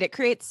 Agreed. It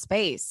creates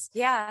space.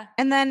 Yeah.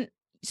 And then,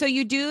 so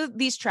you do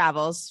these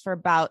travels for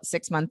about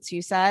 6 months,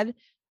 you said.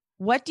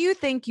 What do you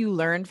think you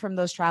learned from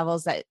those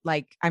travels that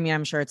like, I mean,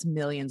 I'm sure it's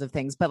millions of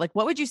things, but like,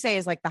 what would you say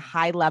is like the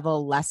high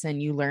level lesson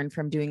you learned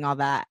from doing all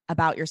that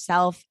about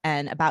yourself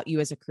and about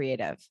you as a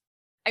creative?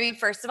 I mean,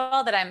 first of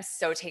all, that I'm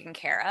so taken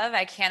care of.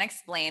 I can't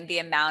explain the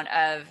amount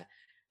of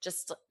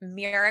just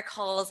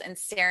miracles and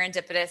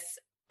serendipitous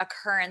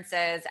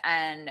occurrences.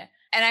 And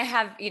I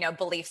have,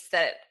 beliefs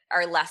that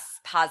are less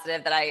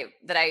positive that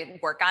I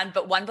work on.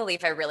 But one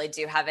belief I really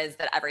do have is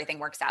that everything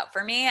works out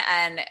for me.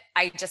 And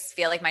I just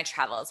feel like my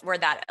travels were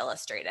that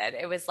illustrated.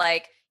 It was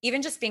like,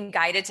 even just being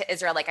guided to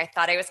Israel, like I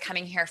thought I was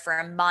coming here for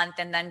a month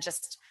and then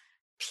just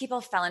people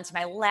fell into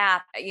my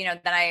lap,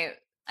 then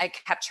I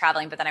kept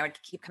traveling, but then I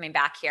would keep coming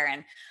back here.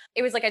 And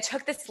it was like, I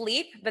took this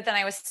leap, but then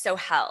I was so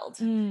held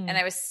and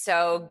I was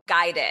so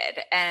guided.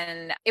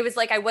 And it was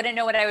like, I wouldn't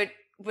know what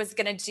was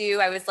going to do.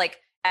 I was like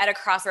at a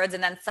crossroads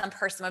and then some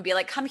person would be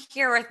like, come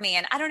here with me.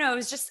 And I don't know, it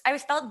was just, I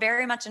felt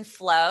very much in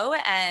flow.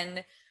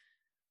 And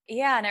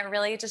yeah, and it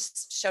really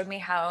just showed me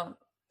how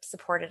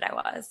supported I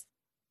was.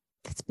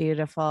 That's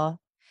beautiful.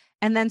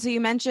 And then, so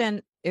you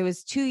mentioned it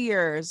was 2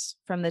 years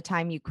from the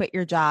time you quit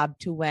your job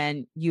to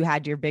when you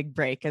had your big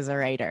break as a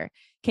writer.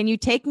 Can you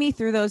take me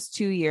through those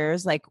 2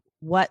 years? Like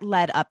what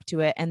led up to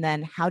it? And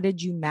then how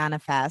did you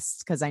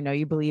manifest? Because I know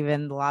you believe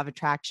in the law of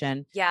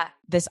attraction. Yeah.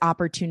 This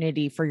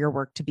opportunity for your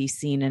work to be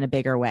seen in a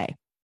bigger way.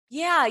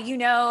 Yeah,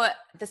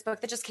 this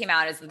book that just came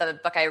out is the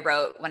book I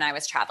wrote when I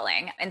was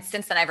traveling. And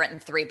since then I've written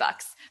 3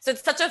 books. So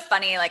it's such a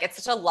funny,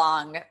 it's such a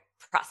long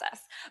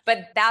process.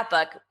 But that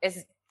book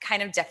is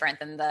kind of different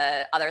than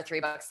the other 3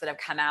 books that have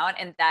come out,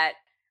 and that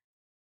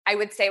I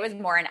would say was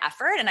more an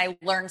effort. And I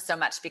learned so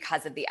much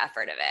because of the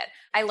effort of it.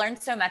 I learned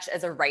so much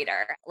as a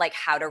writer, like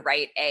how to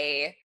write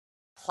a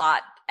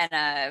plot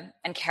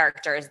and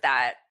characters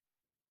that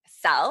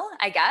sell,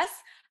 I guess.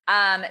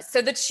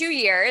 So the 2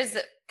 years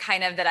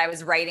kind of that I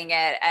was writing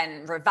it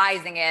and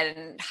revising it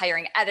and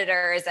hiring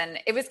editors, and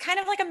it was kind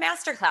of like a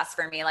masterclass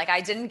for me. Like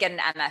I didn't get an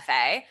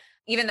MFA,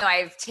 even though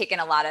I've taken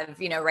a lot of,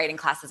 writing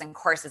classes and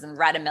courses and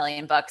read a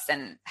million books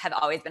and have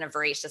always been a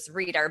voracious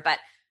reader. But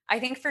I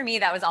think for me,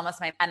 that was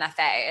almost my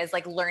MFA, is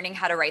like learning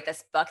how to write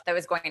this book that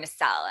was going to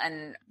sell.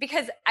 And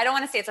because I don't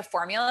want to say it's a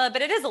formula,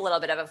 but it is a little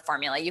bit of a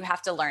formula. You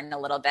have to learn a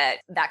little bit,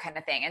 that kind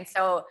of thing. And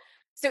so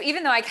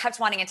even though I kept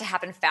wanting it to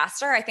happen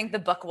faster, I think the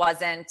book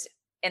wasn't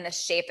in the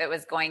shape it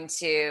was going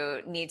to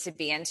need to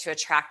be in to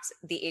attract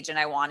the agent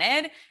I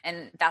wanted.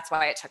 And that's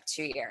why it took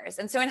 2 years.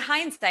 And so in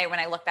hindsight, when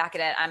I look back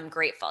at it, I'm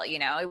grateful.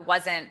 It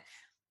wasn't,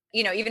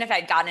 even if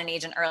I'd gotten an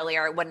agent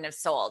earlier, it wouldn't have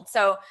sold.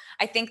 So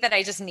I think that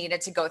I just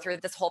needed to go through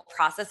this whole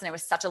process. And it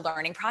was such a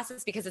learning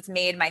process because it's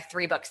made my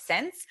 3 books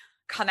since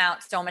come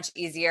out so much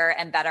easier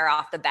and better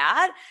off the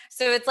bat.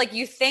 So it's like,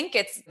 you think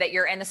it's that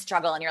you're in a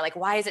struggle and you're like,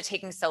 why is it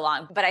taking so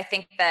long? But I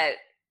think that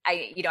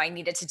I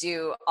needed to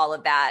do all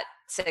of that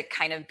to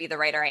kind of be the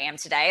writer I am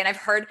today. And I've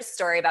heard a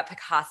story about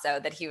Picasso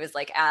that he was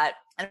like I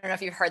don't know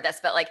if you've heard this,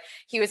 but like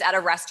he was at a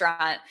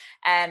restaurant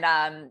and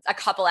a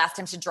couple asked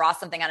him to draw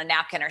something on a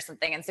napkin or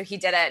something. And so he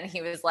did it and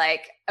he was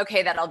like,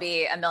 okay, that'll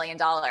be $1 million.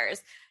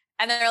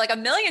 And then they're like,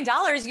 $1 million?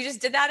 You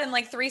just did that in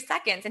like 3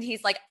 seconds. And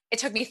he's like, it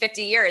took me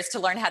 50 years to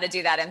learn how to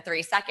do that in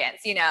 3 seconds,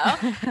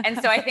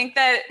 And so I think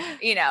that,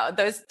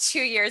 those 2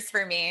 years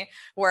for me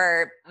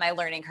were my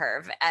learning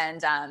curve.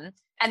 And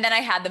then I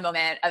had the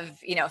moment of,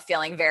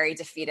 feeling very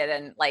defeated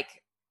and like,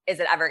 is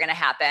it ever going to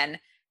happen?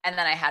 And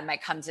then I had my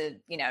come to,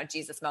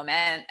 Jesus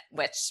moment,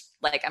 which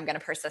like, I'm going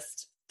to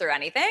persist through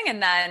anything.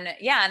 And then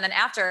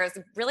after, it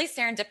was really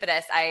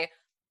serendipitous. I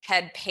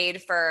had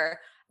paid for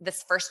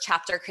this first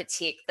chapter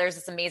critique. There's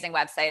this amazing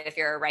website, if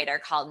you're a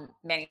writer, called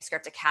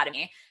Manuscript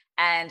Academy.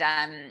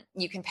 And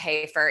you can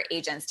pay for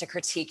agents to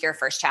critique your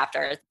first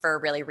chapter for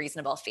a really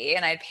reasonable fee.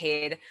 And I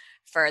paid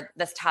for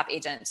this top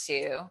agent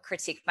to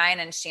critique mine.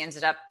 And she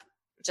ended up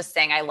just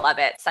saying, I love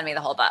it, send me the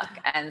whole book.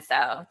 And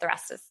so the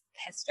rest is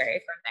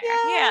history from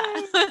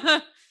there. Yeah.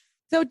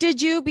 So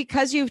did you,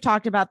 because you've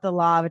talked about the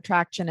law of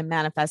attraction and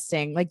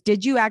manifesting, like,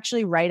 did you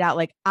actually write out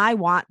like, I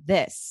want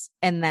this,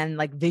 and then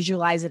like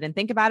visualize it and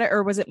think about it?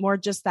 Or was it more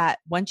just that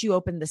once you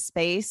opened the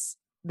space,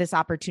 this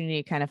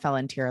opportunity kind of fell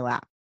into your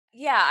lap?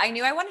 Yeah, I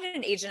knew I wanted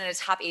an agent at a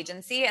top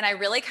agency. And I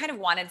really kind of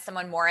wanted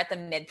someone more at the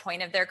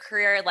midpoint of their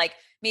career, like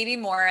maybe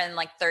more in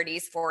like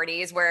 30s,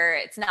 40s, where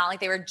it's not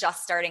like they were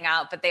just starting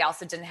out, but they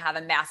also didn't have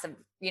a massive,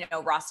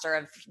 roster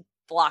of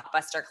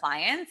blockbuster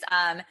clients.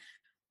 And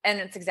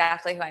it's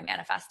exactly who I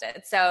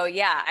manifested. So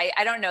yeah,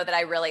 I don't know that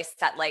I really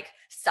set like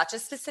such a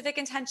specific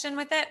intention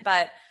with it,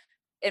 but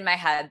in my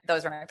head,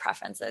 those were my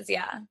preferences.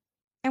 Yeah.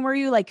 And were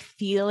you like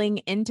feeling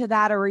into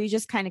that, or were you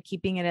just kind of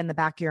keeping it in the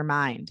back of your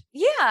mind?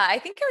 Yeah, I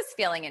think I was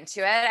feeling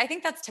into it. I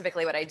think that's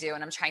typically what I do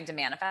when I'm trying to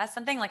manifest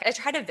something. Like I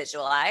try to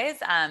visualize.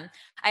 I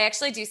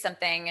actually do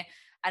something.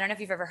 I don't know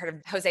if you've ever heard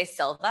of Jose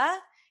Silva.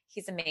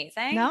 He's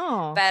amazing.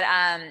 No. But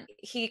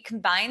he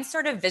combines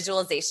sort of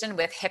visualization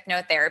with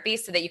hypnotherapy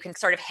so that you can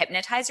sort of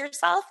hypnotize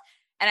yourself.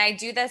 And I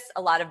do this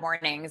a lot of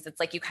mornings. It's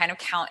like you kind of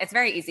count, it's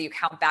very easy. You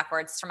count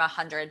backwards from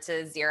 100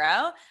 to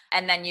 0.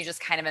 And then you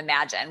just kind of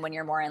imagine when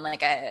you're more in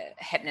like a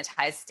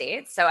hypnotized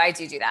state. So I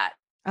do that.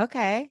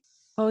 Okay.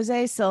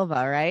 Jose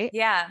Silva, right?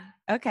 Yeah.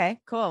 Okay,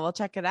 cool. We'll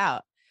check it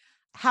out.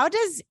 How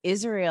does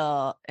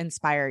Israel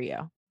inspire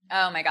you?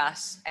 Oh my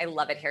gosh. I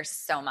love it here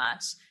so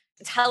much.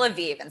 Tel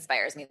Aviv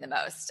inspires me the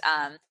most.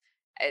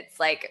 It's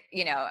like,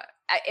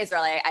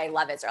 Israel, I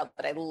love Israel,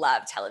 but I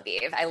love Tel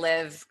Aviv. I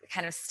live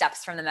kind of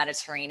steps from the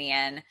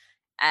Mediterranean.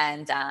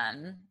 And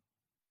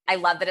I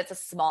love that it's a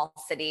small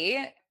city.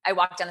 I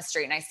walk down the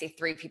street and I see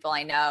 3 people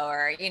I know,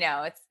 or,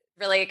 it's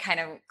really kind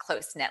of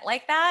close knit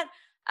like that.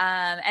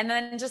 And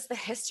then just the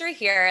history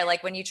here,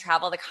 like when you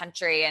travel the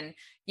country and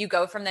you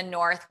go from the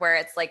north where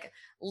it's like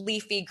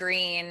leafy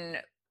green,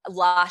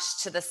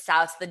 lush, to the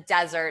south, the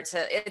desert,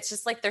 it's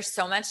just like there's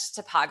so much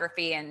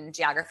topography and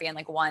geography in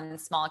like one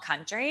small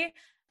country.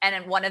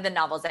 And one of the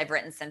novels I've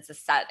written since is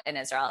set in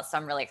Israel. So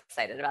I'm really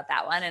excited about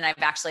that one. And I've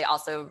actually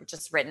also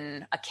just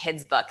written a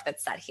kid's book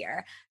that's set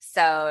here.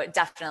 So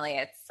definitely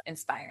it's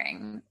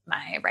inspiring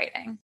my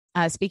writing.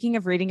 Speaking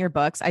of reading your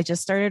books, I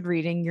just started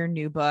reading your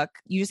new book.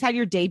 You just had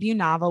your debut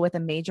novel with a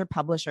major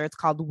publisher. It's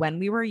called When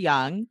We Were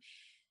Young.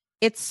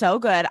 It's so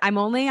good. I'm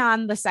only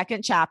on the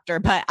second chapter,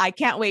 but I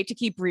can't wait to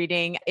keep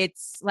reading.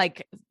 It's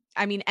like,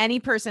 I mean, any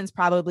person's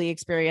probably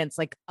experienced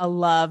like a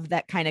love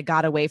that kind of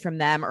got away from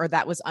them or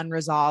that was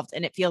unresolved.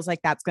 And it feels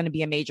like that's going to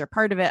be a major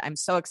part of it. I'm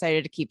so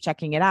excited to keep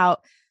checking it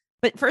out.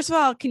 But first of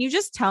all, can you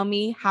just tell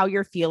me how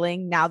you're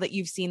feeling now that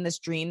you've seen this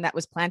dream that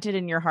was planted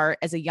in your heart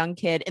as a young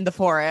kid in the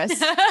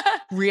forest?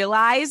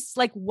 Realize,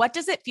 like, what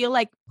does it feel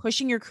like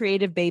pushing your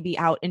creative baby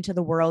out into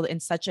the world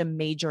in such a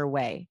major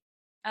way?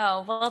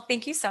 Oh, well,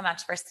 thank you so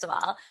much, first of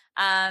all.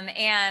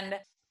 And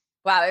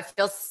wow, it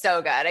feels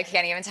so good. I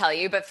can't even tell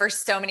you, but for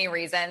so many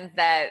reasons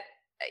that,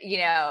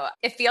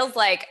 it feels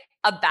like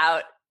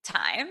about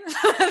time.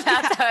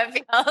 That's how it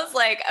feels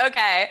like,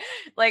 okay,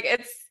 like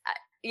it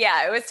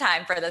was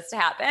time for this to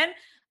happen.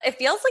 It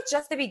feels like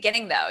just the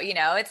beginning though,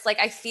 it's like,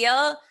 I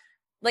feel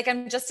like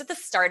I'm just at the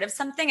start of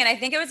something. And I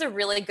think it was a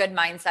really good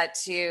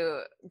mindset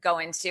to go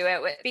into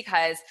it with,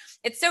 because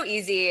it's so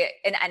easy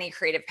in any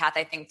creative path,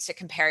 I think, to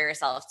compare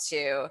yourself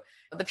to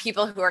the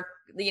people who are,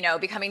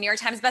 becoming New York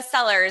Times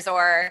bestsellers,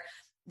 or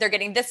they're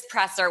getting this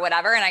press or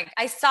whatever. And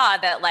I saw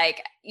that,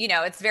 like,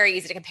 it's very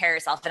easy to compare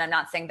yourself. And I'm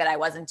not saying that I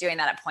wasn't doing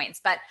that at points,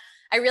 but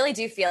I really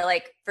do feel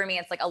like for me,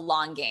 it's like a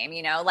long game,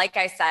 like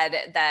I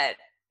said, that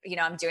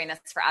I'm doing this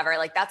forever.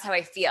 Like, that's how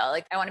I feel.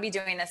 Like, I want to be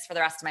doing this for the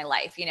rest of my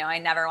life. I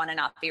never want to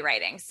not be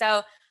writing.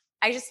 So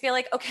I just feel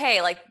like,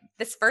 okay, like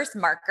this first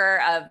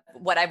marker of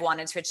what I've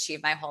wanted to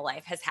achieve my whole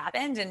life has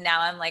happened. And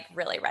now I'm like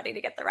really ready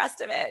to get the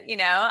rest of it,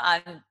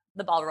 on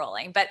the ball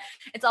rolling. But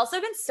it's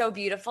also been so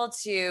beautiful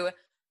to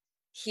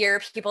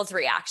hear people's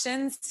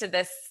reactions to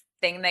this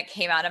thing that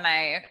came out of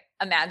my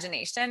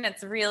imagination.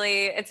 It's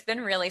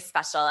been really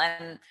special.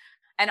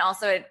 And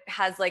also it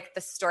has like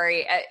the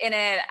story in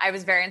it. I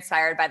was very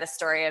inspired by the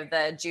story of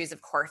the Jews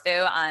of Corfu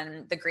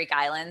on the Greek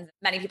islands.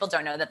 Many people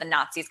don't know that the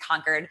Nazis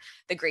conquered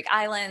the Greek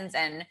islands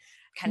and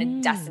kind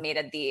of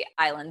decimated the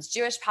island's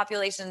Jewish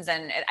populations.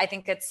 And I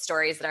think it's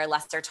stories that are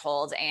lesser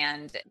told.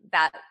 And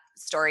that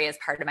story is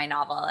part of my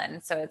novel.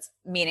 And so it's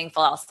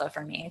meaningful also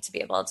for me to be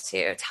able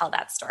to tell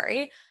that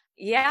story.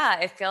 Yeah,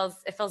 it feels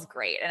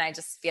great. And I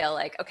just feel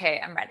like, okay,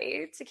 I'm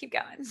ready to keep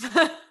going.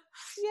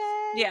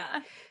 Yay.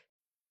 Yeah.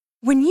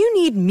 When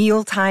you need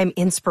mealtime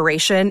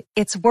inspiration,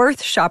 it's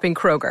worth shopping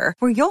Kroger,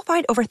 where you'll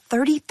find over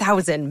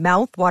 30,000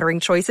 mouth-watering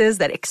choices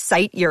that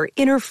excite your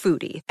inner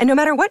foodie. And no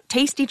matter what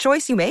tasty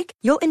choice you make,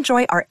 you'll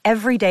enjoy our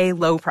everyday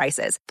low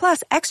prices,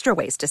 plus extra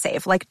ways to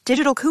save, like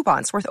digital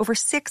coupons worth over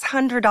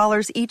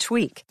 $600 each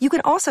week. You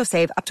can also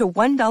save up to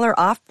 $1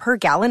 off per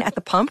gallon at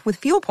the pump with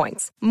fuel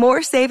points.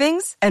 More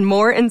savings and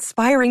more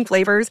inspiring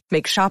flavors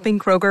make shopping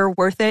Kroger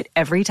worth it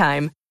every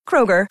time.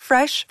 Kroger,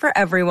 fresh for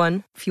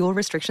everyone. Fuel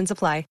restrictions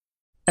apply.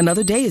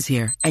 Another day is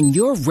here, and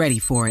you're ready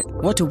for it.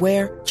 What to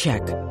wear?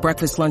 Check.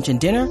 Breakfast, lunch, and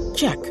dinner?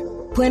 Check.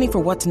 Planning for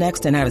what's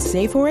next and how to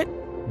save for it?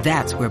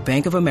 That's where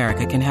Bank of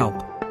America can help.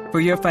 For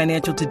your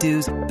financial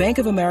to-dos, Bank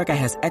of America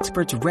has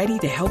experts ready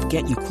to help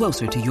get you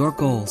closer to your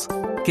goals.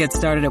 Get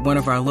started at one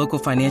of our local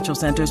financial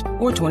centers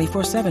or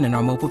 24/7 in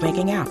our mobile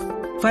banking app.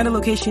 Find a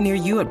location near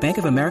you at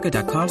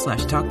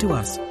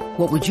bankofamerica.com/talktous.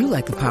 What would you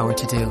like the power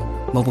to do?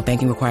 Mobile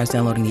banking requires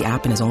downloading the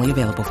app and is only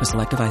available for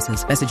select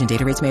devices. Message and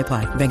data rates may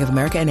apply. Bank of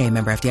America NA,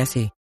 member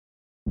FDIC.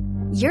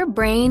 Your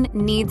brain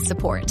needs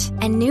support,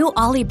 and new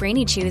Ollie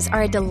Brainy Chews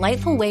are a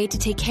delightful way to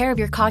take care of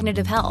your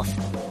cognitive health.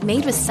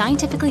 Made with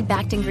scientifically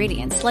backed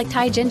ingredients like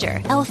Thai ginger,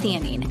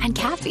 L-theanine, and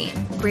caffeine,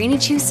 Brainy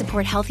Chews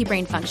support healthy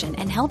brain function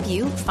and help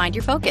you find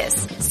your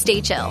focus,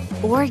 stay chill,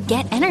 or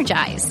get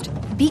energized.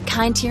 Be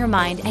kind to your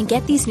mind and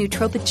get these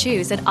nootropic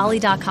chews at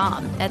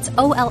ollie.com. That's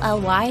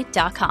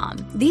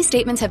OLLY.com. These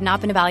statements have not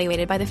been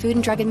evaluated by the Food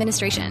and Drug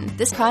Administration.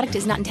 This product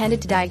is not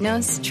intended to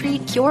diagnose,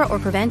 treat, cure, or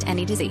prevent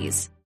any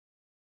disease.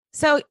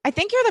 So I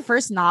think you're the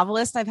first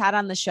novelist I've had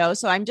on the show.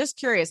 So I'm just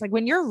curious, like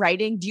when you're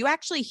writing, do you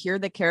actually hear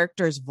the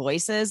characters'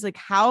 voices? Like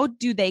how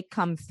do they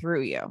come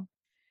through you?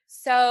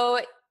 So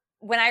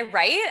when I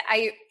write,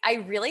 I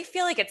really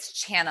feel like it's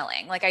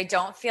channeling. Like I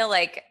don't feel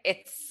like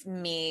it's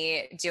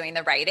me doing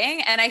the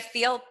writing. And I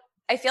feel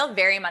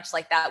very much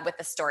like that with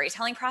the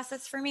storytelling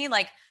process for me.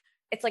 Like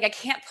it's like I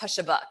can't push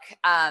a book.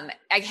 I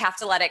have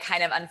to let it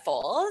kind of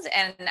unfold.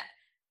 And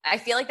I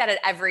feel like that at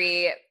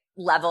every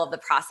level of the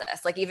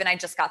process. Like even I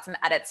just got some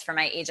edits from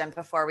my agent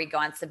before we go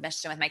on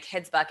submission with my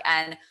kids' book.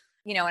 And,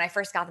 when I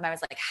first got them, I was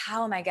like,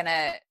 how am I going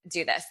to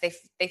do this?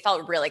 They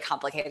felt really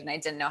complicated and I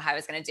didn't know how I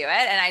was going to do it.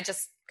 And I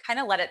just kind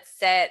of let it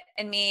sit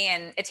in me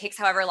and it takes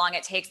however long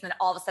it takes. And then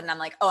all of a sudden I'm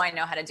like, oh, I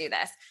know how to do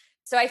this.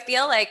 So I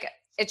feel like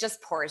it just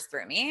pours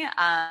through me.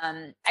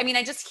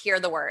 I just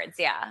hear the words.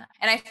 Yeah.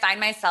 And I find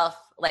myself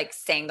like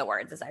saying the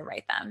words as I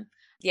write them.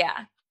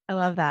 Yeah. I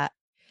love that.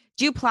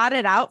 Do you plot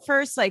it out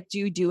first? Like, do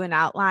you do an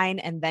outline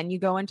and then you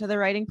go into the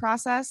writing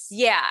process?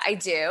 Yeah, I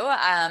do.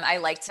 I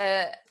like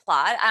to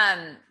plot.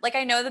 Like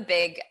I know the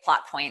big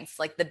plot points,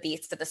 like the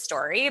beats of the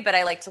story, but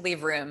I like to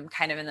leave room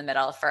kind of in the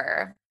middle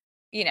for,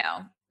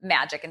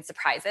 magic and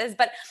surprises.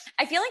 But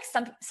I feel like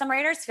some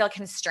writers feel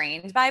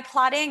constrained by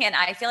plotting. And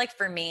I feel like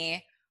for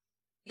me,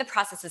 The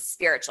process is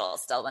spiritual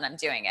still when I'm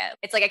doing it.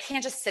 It's like, I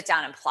can't just sit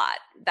down and plot.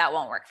 That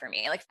won't work for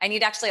me. Like, I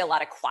need actually a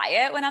lot of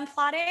quiet when I'm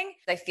plotting.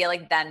 I feel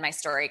like then my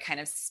story kind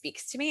of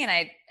speaks to me and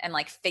I am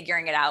like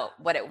figuring it out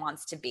what it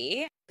wants to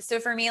be. So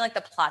for me, like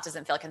the plot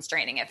doesn't feel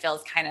constraining. It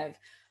feels kind of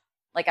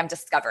like I'm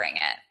discovering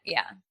it.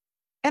 Yeah.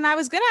 And I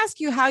was going to ask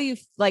you how you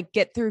like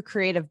get through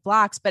creative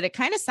blocks, but it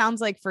kind of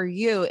sounds like for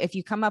you, if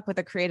you come up with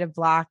a creative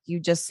block, you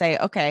just say,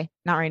 okay,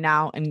 not right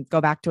now, and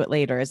go back to it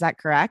later. Is that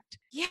correct?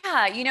 Yeah.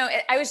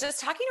 I was just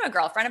talking to a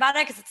girlfriend about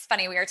it because it's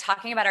funny. We were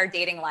talking about our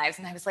dating lives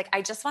and I was like,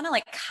 I just want to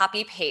like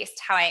copy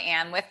paste how I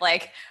am with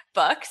like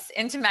books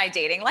into my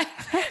dating life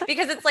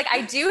because it's like,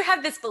 I do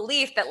have this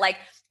belief that like,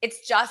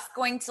 it's just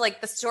going to like,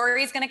 the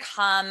story is going to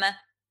come.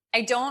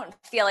 I don't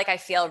feel like I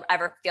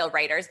ever feel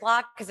writer's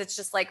block because it's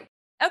just like,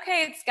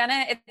 okay, it's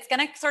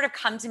gonna sort of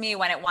come to me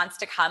when it wants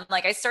to come.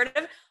 Like I sort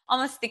of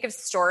almost think of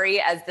story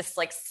as this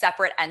like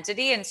separate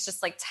entity and it's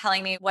just like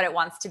telling me what it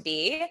wants to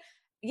be.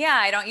 Yeah,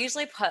 I don't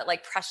usually put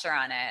like pressure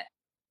on it.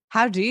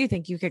 How do you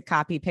think you could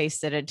copy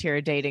paste it into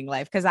your dating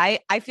life? Because I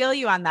feel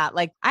you on that.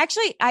 Like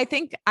actually, I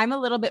think I'm a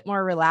little bit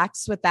more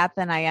relaxed with that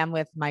than I am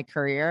with my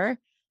career,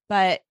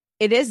 but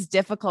it is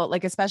difficult.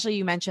 Like, especially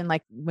you mentioned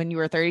like when you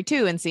were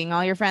 32 and seeing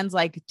all your friends,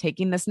 like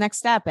taking this next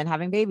step and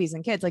having babies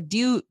and kids, like,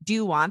 do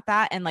you want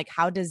that? And like,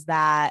 how does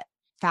that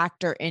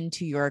factor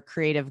into your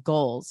creative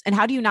goals? And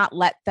how do you not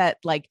let that,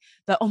 like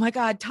oh my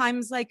God,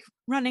 time's like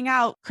running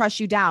out,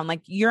 crush you down?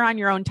 Like you're on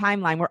your own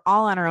timeline. We're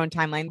all on our own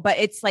timeline, but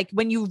it's like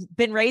when you've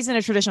been raised in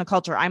a traditional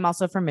culture, I'm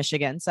also from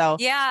Michigan. So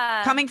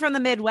yeah, coming from the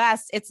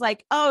Midwest, it's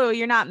like, oh,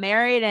 you're not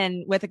married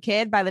and with a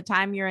kid by the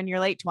time you're in your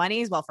late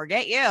 20s. Well,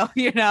 forget you,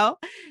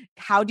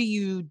 How do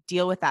you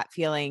deal with that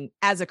feeling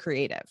as a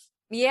creative?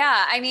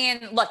 Yeah. I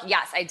mean, look,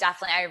 yes,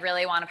 I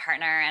really want a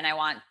partner and I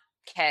want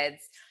kids.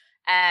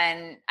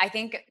 And I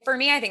think for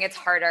me, I think it's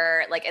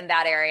harder like in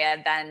that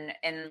area than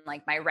in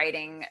like my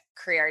writing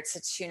career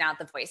to tune out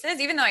the voices,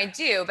 even though I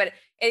do, but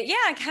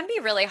it can be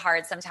really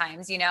hard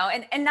sometimes,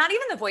 and not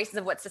even the voices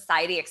of what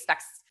society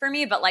expects for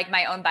me, but like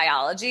my own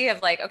biology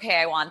of like, okay,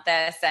 I want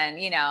this. And,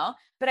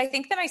 but I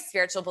think that my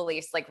spiritual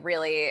beliefs like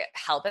really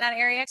help in that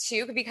area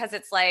too, because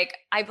it's like,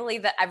 I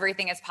believe that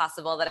everything is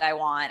possible that I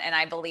want. And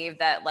I believe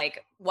that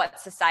like what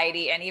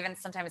society and even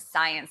sometimes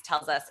science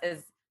tells us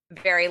is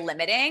very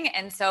limiting.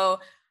 And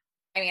so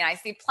I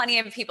see plenty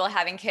of people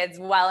having kids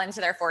well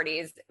into their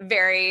 40s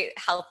very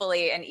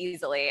healthfully and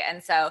easily.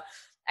 And so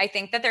I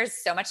think that there's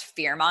so much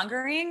fear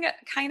mongering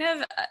kind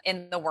of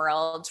in the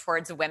world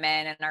towards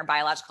women and our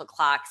biological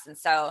clocks. And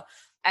so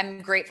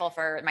I'm grateful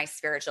for my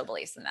spiritual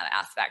beliefs in that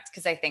aspect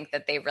because I think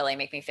that they really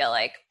make me feel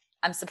like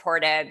I'm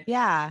supported.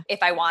 Yeah.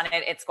 If I want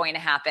it, it's going to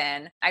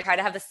happen. I try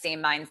to have the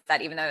same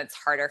mindset, even though it's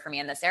harder for me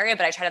in this area,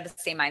 but I try to have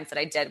the same mindset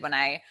I did when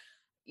I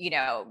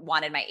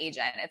wanted my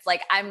agent. It's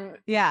like,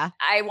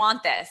 I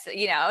want this,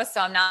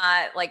 so I'm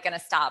not like going to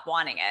stop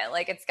wanting it.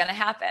 Like it's going to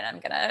happen. I'm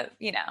going to,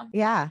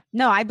 Yeah,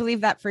 no, I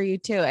believe that for you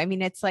too. I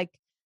mean, it's like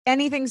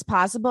anything's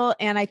possible.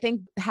 And I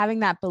think having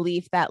that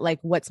belief that like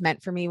what's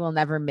meant for me will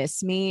never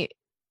miss me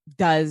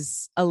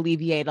does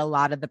alleviate a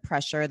lot of the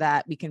pressure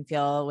that we can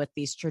feel with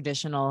these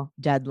traditional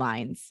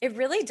deadlines. It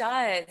really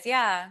does.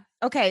 Yeah.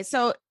 Okay.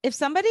 So if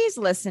somebody's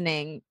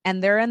listening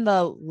and they're in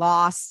the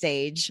law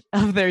stage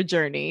of their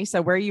journey,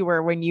 so where you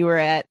were when you were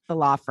at the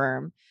law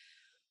firm,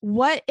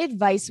 what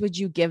advice would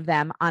you give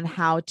them on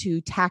how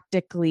to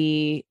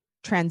tactically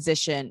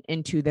transition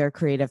into their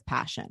creative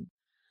passion?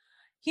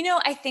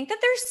 I think that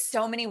there's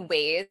so many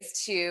ways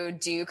to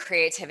do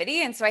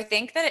creativity. And so I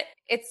think that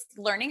it's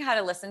learning how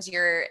to listen to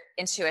your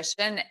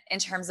intuition in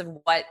terms of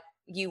what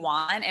you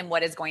want and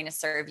what is going to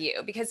serve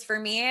you. Because for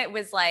me, it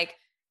was like,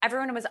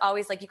 everyone was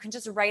always like, you can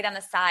just write on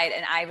the side.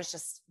 And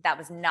that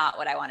was not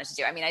what I wanted to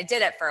do. I mean, I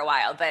did it for a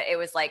while, but it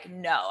was like,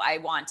 no, I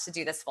want to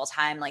do this full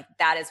time. Like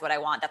that is what I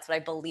want. That's what I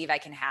believe I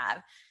can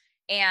have.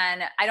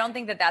 And I don't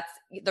think that that's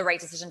the right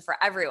decision for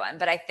everyone.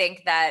 But I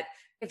think that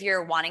if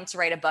you're wanting to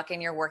write a book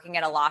and you're working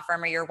at a law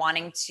firm or you're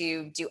wanting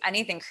to do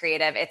anything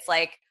creative, it's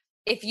like,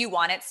 if you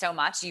want it so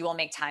much, you will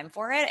make time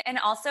for it. And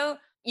also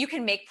you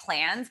can make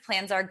plans.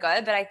 Plans are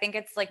good, but I think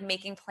it's like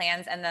making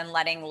plans and then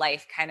letting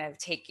life kind of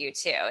take you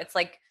too. It's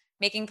like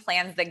making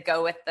plans that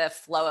go with the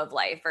flow of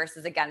life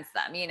versus against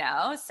them,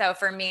 So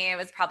for me, it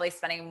was probably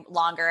spending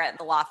longer at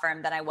the law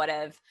firm than I would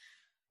have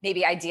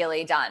maybe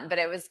ideally done, but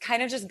it was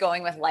kind of just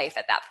going with life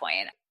at that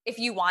point. If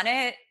you want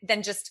it,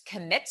 then just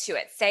commit to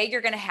it. Say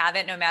you're going to have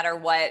it no matter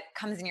what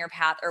comes in your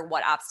path or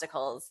what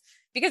obstacles,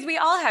 because we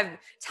all have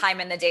time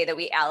in the day that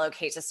we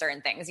allocate to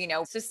certain things,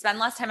 so spend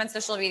less time on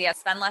social media,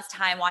 spend less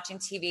time watching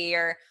TV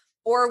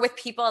or with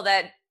people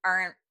that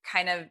aren't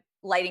kind of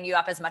lighting you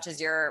up as much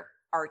as your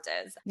art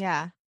is.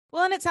 Yeah.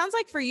 Well, and it sounds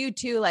like for you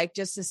too, like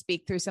just to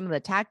speak through some of the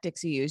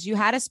tactics you use, you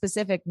had a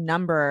specific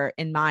number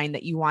in mind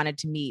that you wanted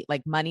to meet,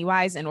 like money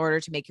wise, in order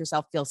to make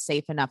yourself feel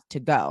safe enough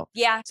to go.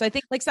 Yeah. So I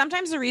think like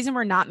sometimes the reason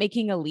we're not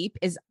making a leap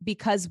is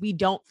because we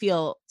don't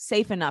feel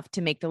safe enough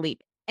to make the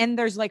leap. And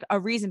there's like a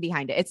reason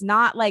behind it. It's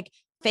not like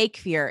fake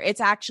fear. It's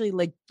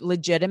actually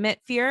legitimate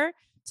fear.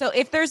 So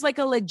if there's like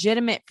a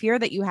legitimate fear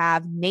that you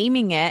have,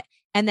 naming it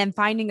And then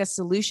finding a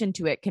solution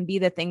to it can be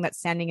the thing that's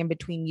standing in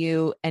between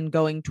you and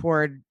going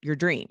toward your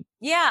dream.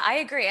 Yeah, I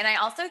agree. And I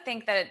also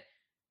think that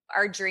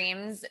our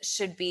dreams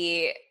should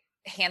be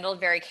handled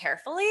very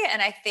carefully.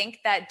 And I think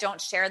that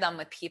don't share them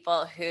with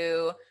people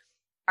who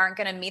aren't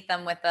going to meet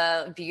them with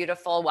a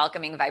beautiful,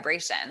 welcoming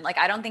vibration. Like,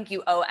 I don't think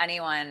you owe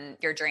anyone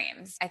your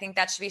dreams. I think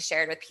that should be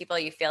shared with people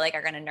you feel like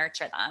are going to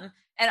nurture them.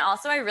 And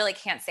also, I really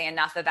can't say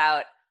enough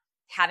about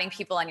having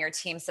people on your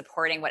team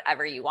supporting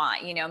whatever you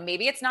want. You know,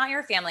 maybe it's not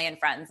your family and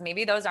friends.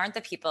 Maybe those aren't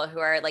the people who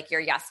are like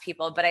your yes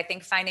people. But I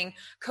think finding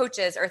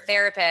coaches or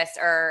therapists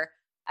or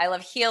I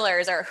love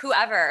healers or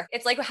whoever,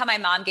 it's like how my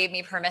mom gave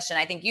me permission.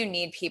 I think you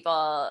need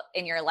people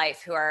in your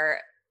life who are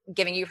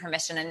giving you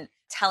permission and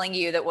telling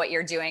you that what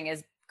you're doing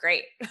is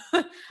great.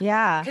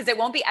 Yeah. Because it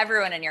won't be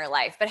everyone in your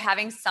life, but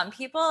having some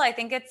people, I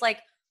think it's like,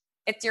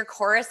 it's your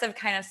chorus of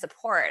kind of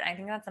support. I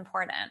think that's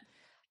important.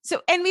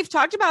 So, and we've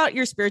talked about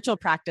your spiritual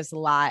practice a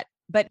lot,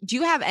 but do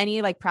you have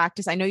any like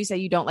practice? I know you say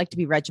you don't like to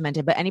be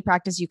regimented, but any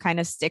practice you kind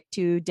of stick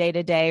to day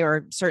to day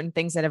or certain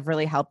things that have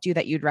really helped you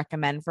that you'd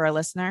recommend for a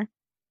listener?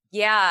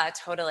 Yeah,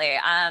 totally.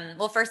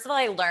 Well, first of all,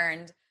 I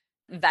learned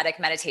Vedic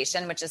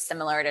meditation, which is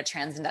similar to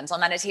transcendental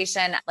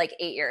meditation, like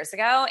 8 years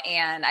ago.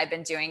 And I've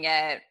been doing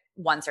it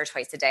once or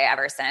twice a day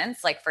ever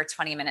since, like for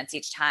 20 minutes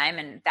each time.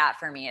 And that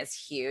for me is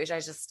huge.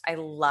 I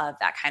love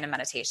that kind of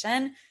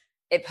meditation.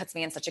 It puts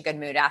me in such a good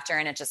mood after,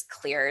 and it just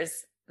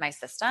clears my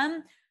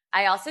system.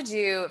 I also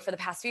do, for the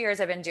past few years,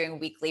 I've been doing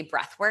weekly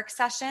breathwork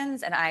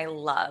sessions, and I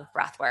love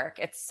breathwork.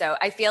 It's so,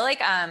 I feel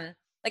like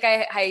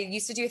I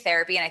used to do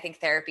therapy, and I think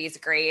therapy is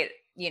great,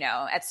 you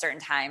know, at certain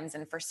times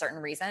and for certain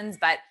reasons,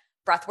 but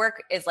breathwork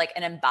is like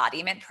an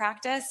embodiment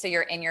practice. So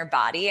you're in your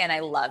body, and I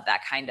love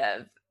that kind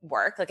of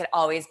work. Like, it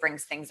always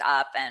brings things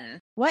up. And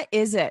what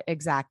is it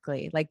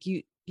exactly? Like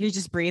you're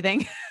just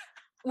breathing?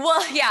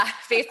 Well, yeah,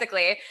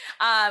 basically.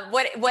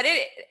 What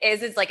it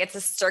is like, it's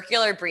a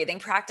circular breathing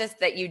practice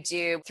that you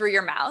do through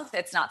your mouth.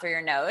 It's not through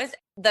your nose.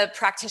 The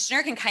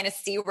practitioner can kind of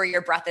see where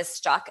your breath is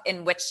stuck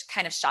and which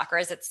kind of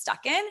chakras it's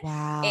stuck in.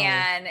 Wow.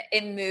 And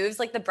it moves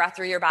like the breath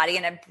through your body,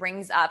 and it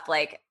brings up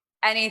like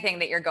anything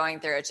that you're going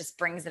through. It just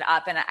brings it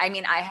up. And I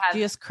mean, Do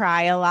you just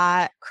cry a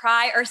lot?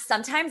 Cry, or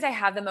sometimes I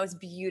have the most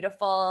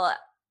beautiful,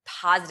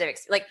 positive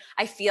experience. Like,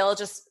 I feel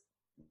just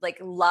like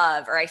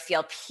love, or I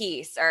feel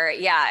peace, or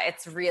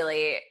it's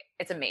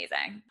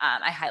amazing.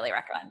 I highly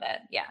recommend it.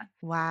 Yeah.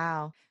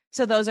 Wow.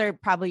 So those are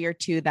probably your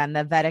two then,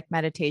 the Vedic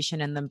meditation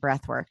and the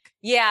breath work.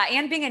 Yeah.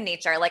 And being in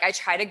nature. Like,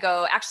 I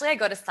go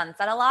to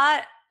sunset a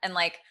lot, and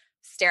like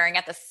staring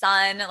at the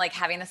sun, like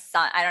having the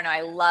sun. I don't know.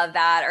 I love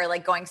that. Or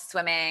like going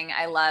swimming.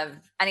 I love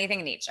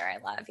anything nature.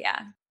 I love. Yeah.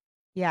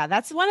 Yeah.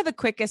 That's one of the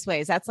quickest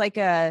ways. That's like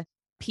a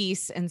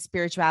peace and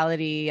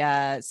spirituality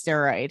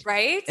steroid,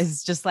 right?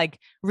 Is just like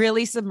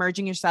really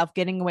submerging yourself,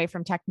 getting away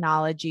from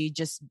technology,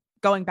 just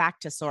going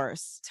back to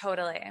source.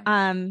 Totally.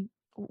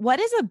 What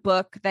is a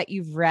book that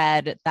you've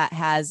read that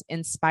has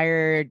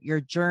inspired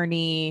your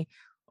journey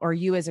or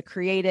you as a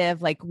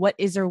creative? Like, what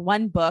is there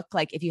one book,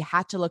 like if you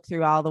had to look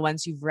through all the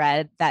ones you've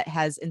read, that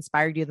has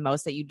inspired you the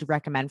most that you'd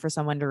recommend for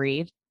someone to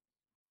read?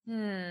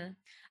 I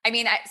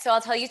mean, so I'll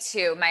tell you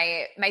too,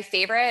 my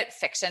favorite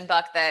fiction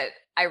book that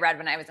I read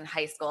when I was in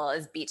high school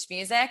is Beach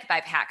Music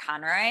by Pat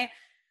Conroy.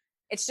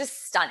 It's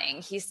just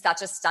stunning. He's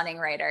such a stunning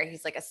writer.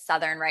 He's like a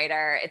Southern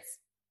writer.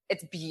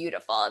 It's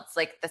beautiful. It's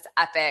like this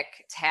epic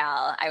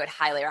tale. I would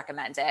highly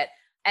recommend it.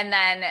 And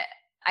then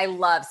I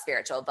love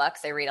spiritual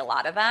books. I read a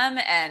lot of them.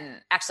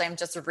 And actually, I'm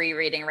just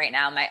rereading right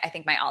now. I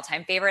think my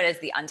all-time favorite is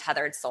The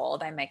Untethered Soul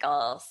by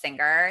Michael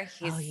Singer.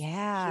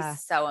 He's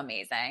so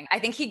amazing. I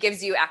think he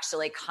gives you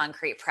actually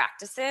concrete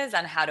practices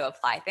on how to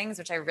apply things,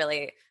 which I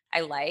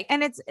like.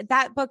 And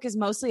that book is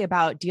mostly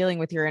about dealing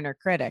with your inner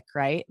critic,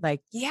 right?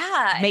 Like,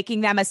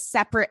 making them a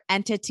separate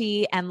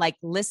entity and like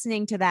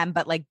listening to them,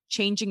 but like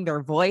changing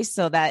their voice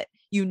so that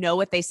you know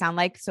what they sound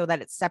like, so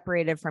that it's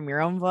separated from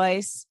your own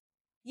voice.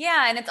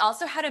 Yeah. And it's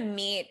also how to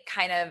meet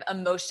kind of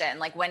emotion.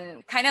 Like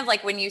when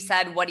you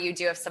said, what do you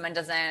do if someone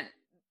doesn't,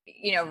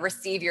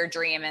 receive your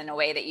dream in a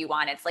way that you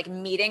want? It's like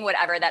meeting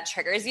whatever that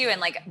triggers you and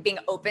like being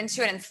open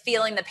to it and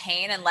feeling the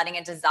pain and letting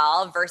it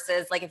dissolve,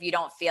 versus like if you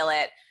don't feel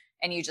it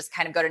and you just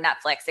kind of go to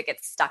Netflix, it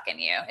gets stuck in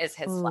you, is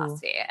his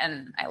philosophy.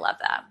 And I love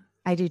that.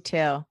 I do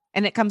too.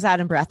 And it comes out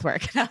in breath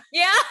work.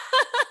 Yeah.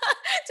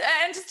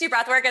 And just do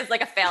breath work as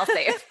like a fail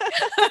safe.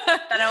 Then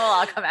it will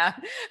all come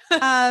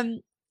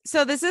out.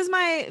 So this is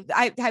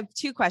I have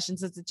two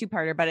questions. It's a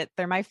two-parter, but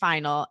they're my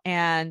final.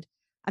 And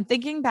I'm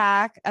thinking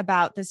back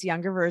about this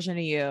younger version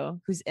of you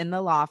who's in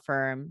the law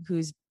firm,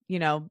 who's,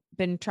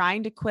 been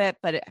trying to quit,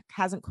 but it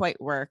hasn't quite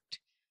worked.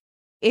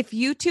 If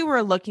you two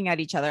were looking at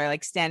each other,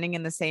 like standing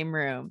in the same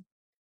room,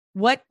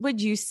 what would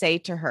you say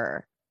to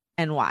her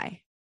and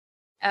why?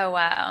 Oh,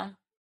 wow.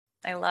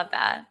 I love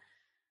that.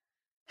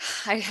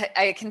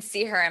 I can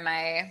see her in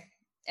my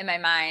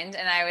mind.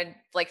 And I would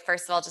like,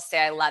 first of all, just say,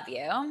 I love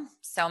you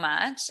so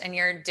much. And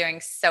you're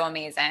doing so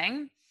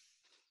amazing.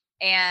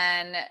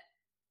 And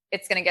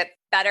it's going to get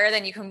better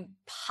than you can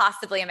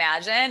possibly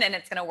imagine. And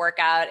it's going to work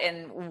out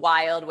in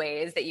wild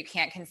ways that you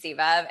can't conceive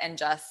of, and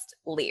just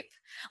leap.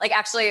 Like,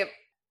 actually,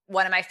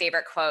 one of my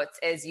favorite quotes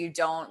is, you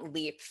don't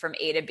leap from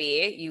A to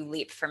B, you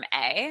leap from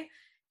A.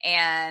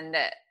 And,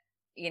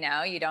 you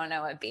know, you don't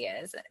know what B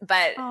is,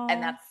 but,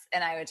 and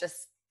I would just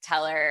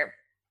tell her,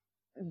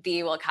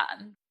 B will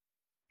come.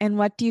 And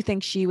what do you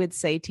think she would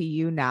say to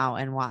you now,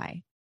 and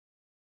why?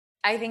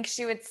 I think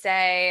she would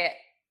say,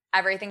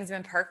 everything's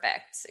been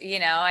perfect. You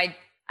know, I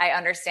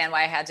understand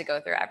why I had to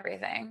go through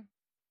everything.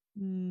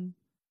 And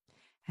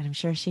I'm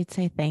sure she'd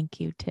say thank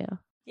you too.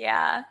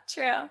 Yeah,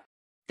 true.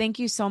 Thank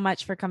you so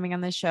much for coming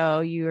on the show.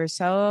 You are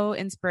so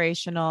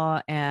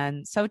inspirational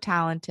and so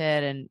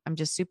talented. And I'm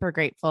just super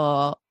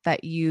grateful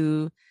that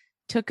you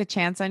took a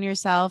chance on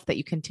yourself, that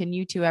you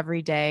continue to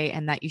every day,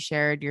 and that you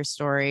shared your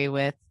story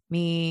with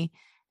me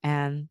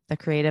and the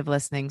creative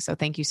listening. So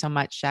thank you so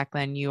much,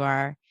 Jacqueline. You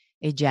are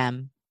a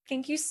gem.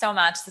 Thank you so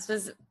much. This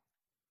was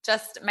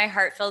just, my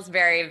heart feels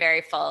very,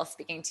 very full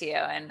speaking to you.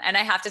 And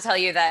I have to tell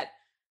you that,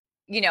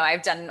 you know,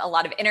 I've done a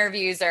lot of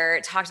interviews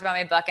or talked about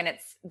my book, and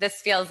this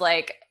feels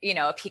like, you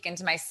know, a peek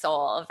into my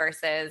soul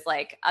versus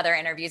like other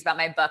interviews about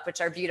my book,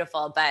 which are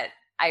beautiful. But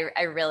I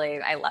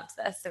loved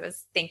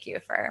this. Thank you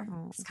for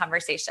this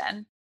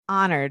conversation.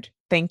 Honored.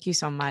 Thank you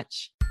so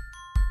much.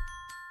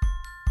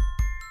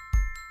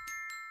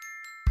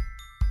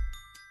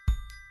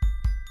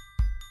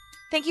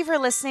 Thank you for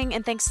listening,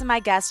 and thanks to my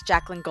guest,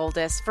 Jacqueline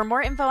Goldis. For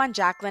more info on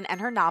Jacqueline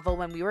and her novel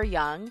When We Were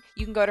Young,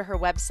 you can go to her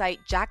website,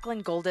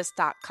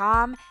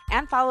 jacquelinegoldis.com,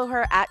 and follow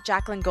her at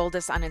Jacqueline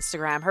Goldis on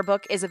Instagram. Her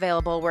book is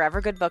available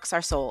wherever good books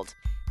are sold.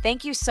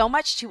 Thank you so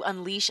much to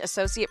Unleash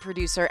associate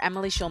producer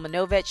Emily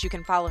Shulmanovich. You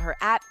can follow her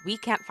at We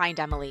Can't Find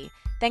Emily.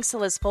 Thanks to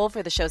Liz Full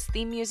for the show's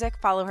theme music.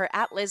 Follow her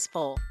at Liz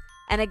Full.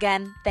 And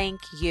again, thank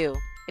you.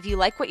 If you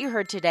like what you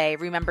heard today,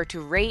 remember to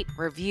rate,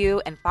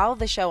 review, and follow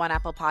the show on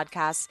Apple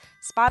Podcasts,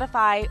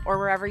 Spotify, or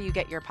wherever you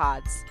get your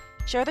pods.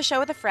 Share the show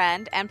with a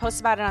friend and post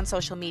about it on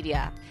social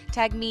media.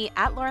 Tag me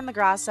at Lauren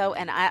LaGrasso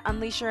and at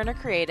Unleash Your Inner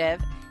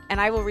Creative, and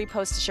I will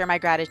repost to share my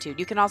gratitude.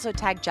 You can also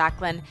tag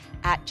Jacqueline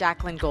at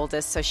Jacqueline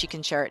Goldis so she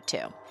can share it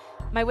too.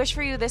 My wish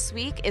for you this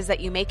week is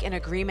that you make an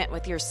agreement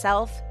with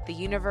yourself, the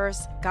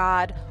universe,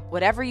 God,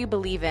 whatever you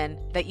believe in,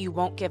 that you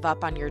won't give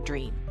up on your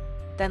dream.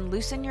 Then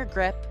loosen your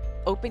grip,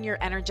 open your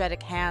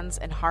energetic hands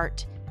and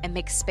heart, and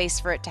make space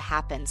for it to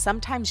happen.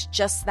 Sometimes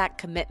just that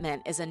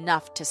commitment is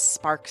enough to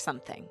spark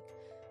something.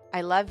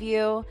 I love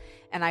you,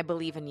 and I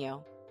believe in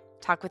you.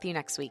 Talk with you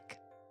next week.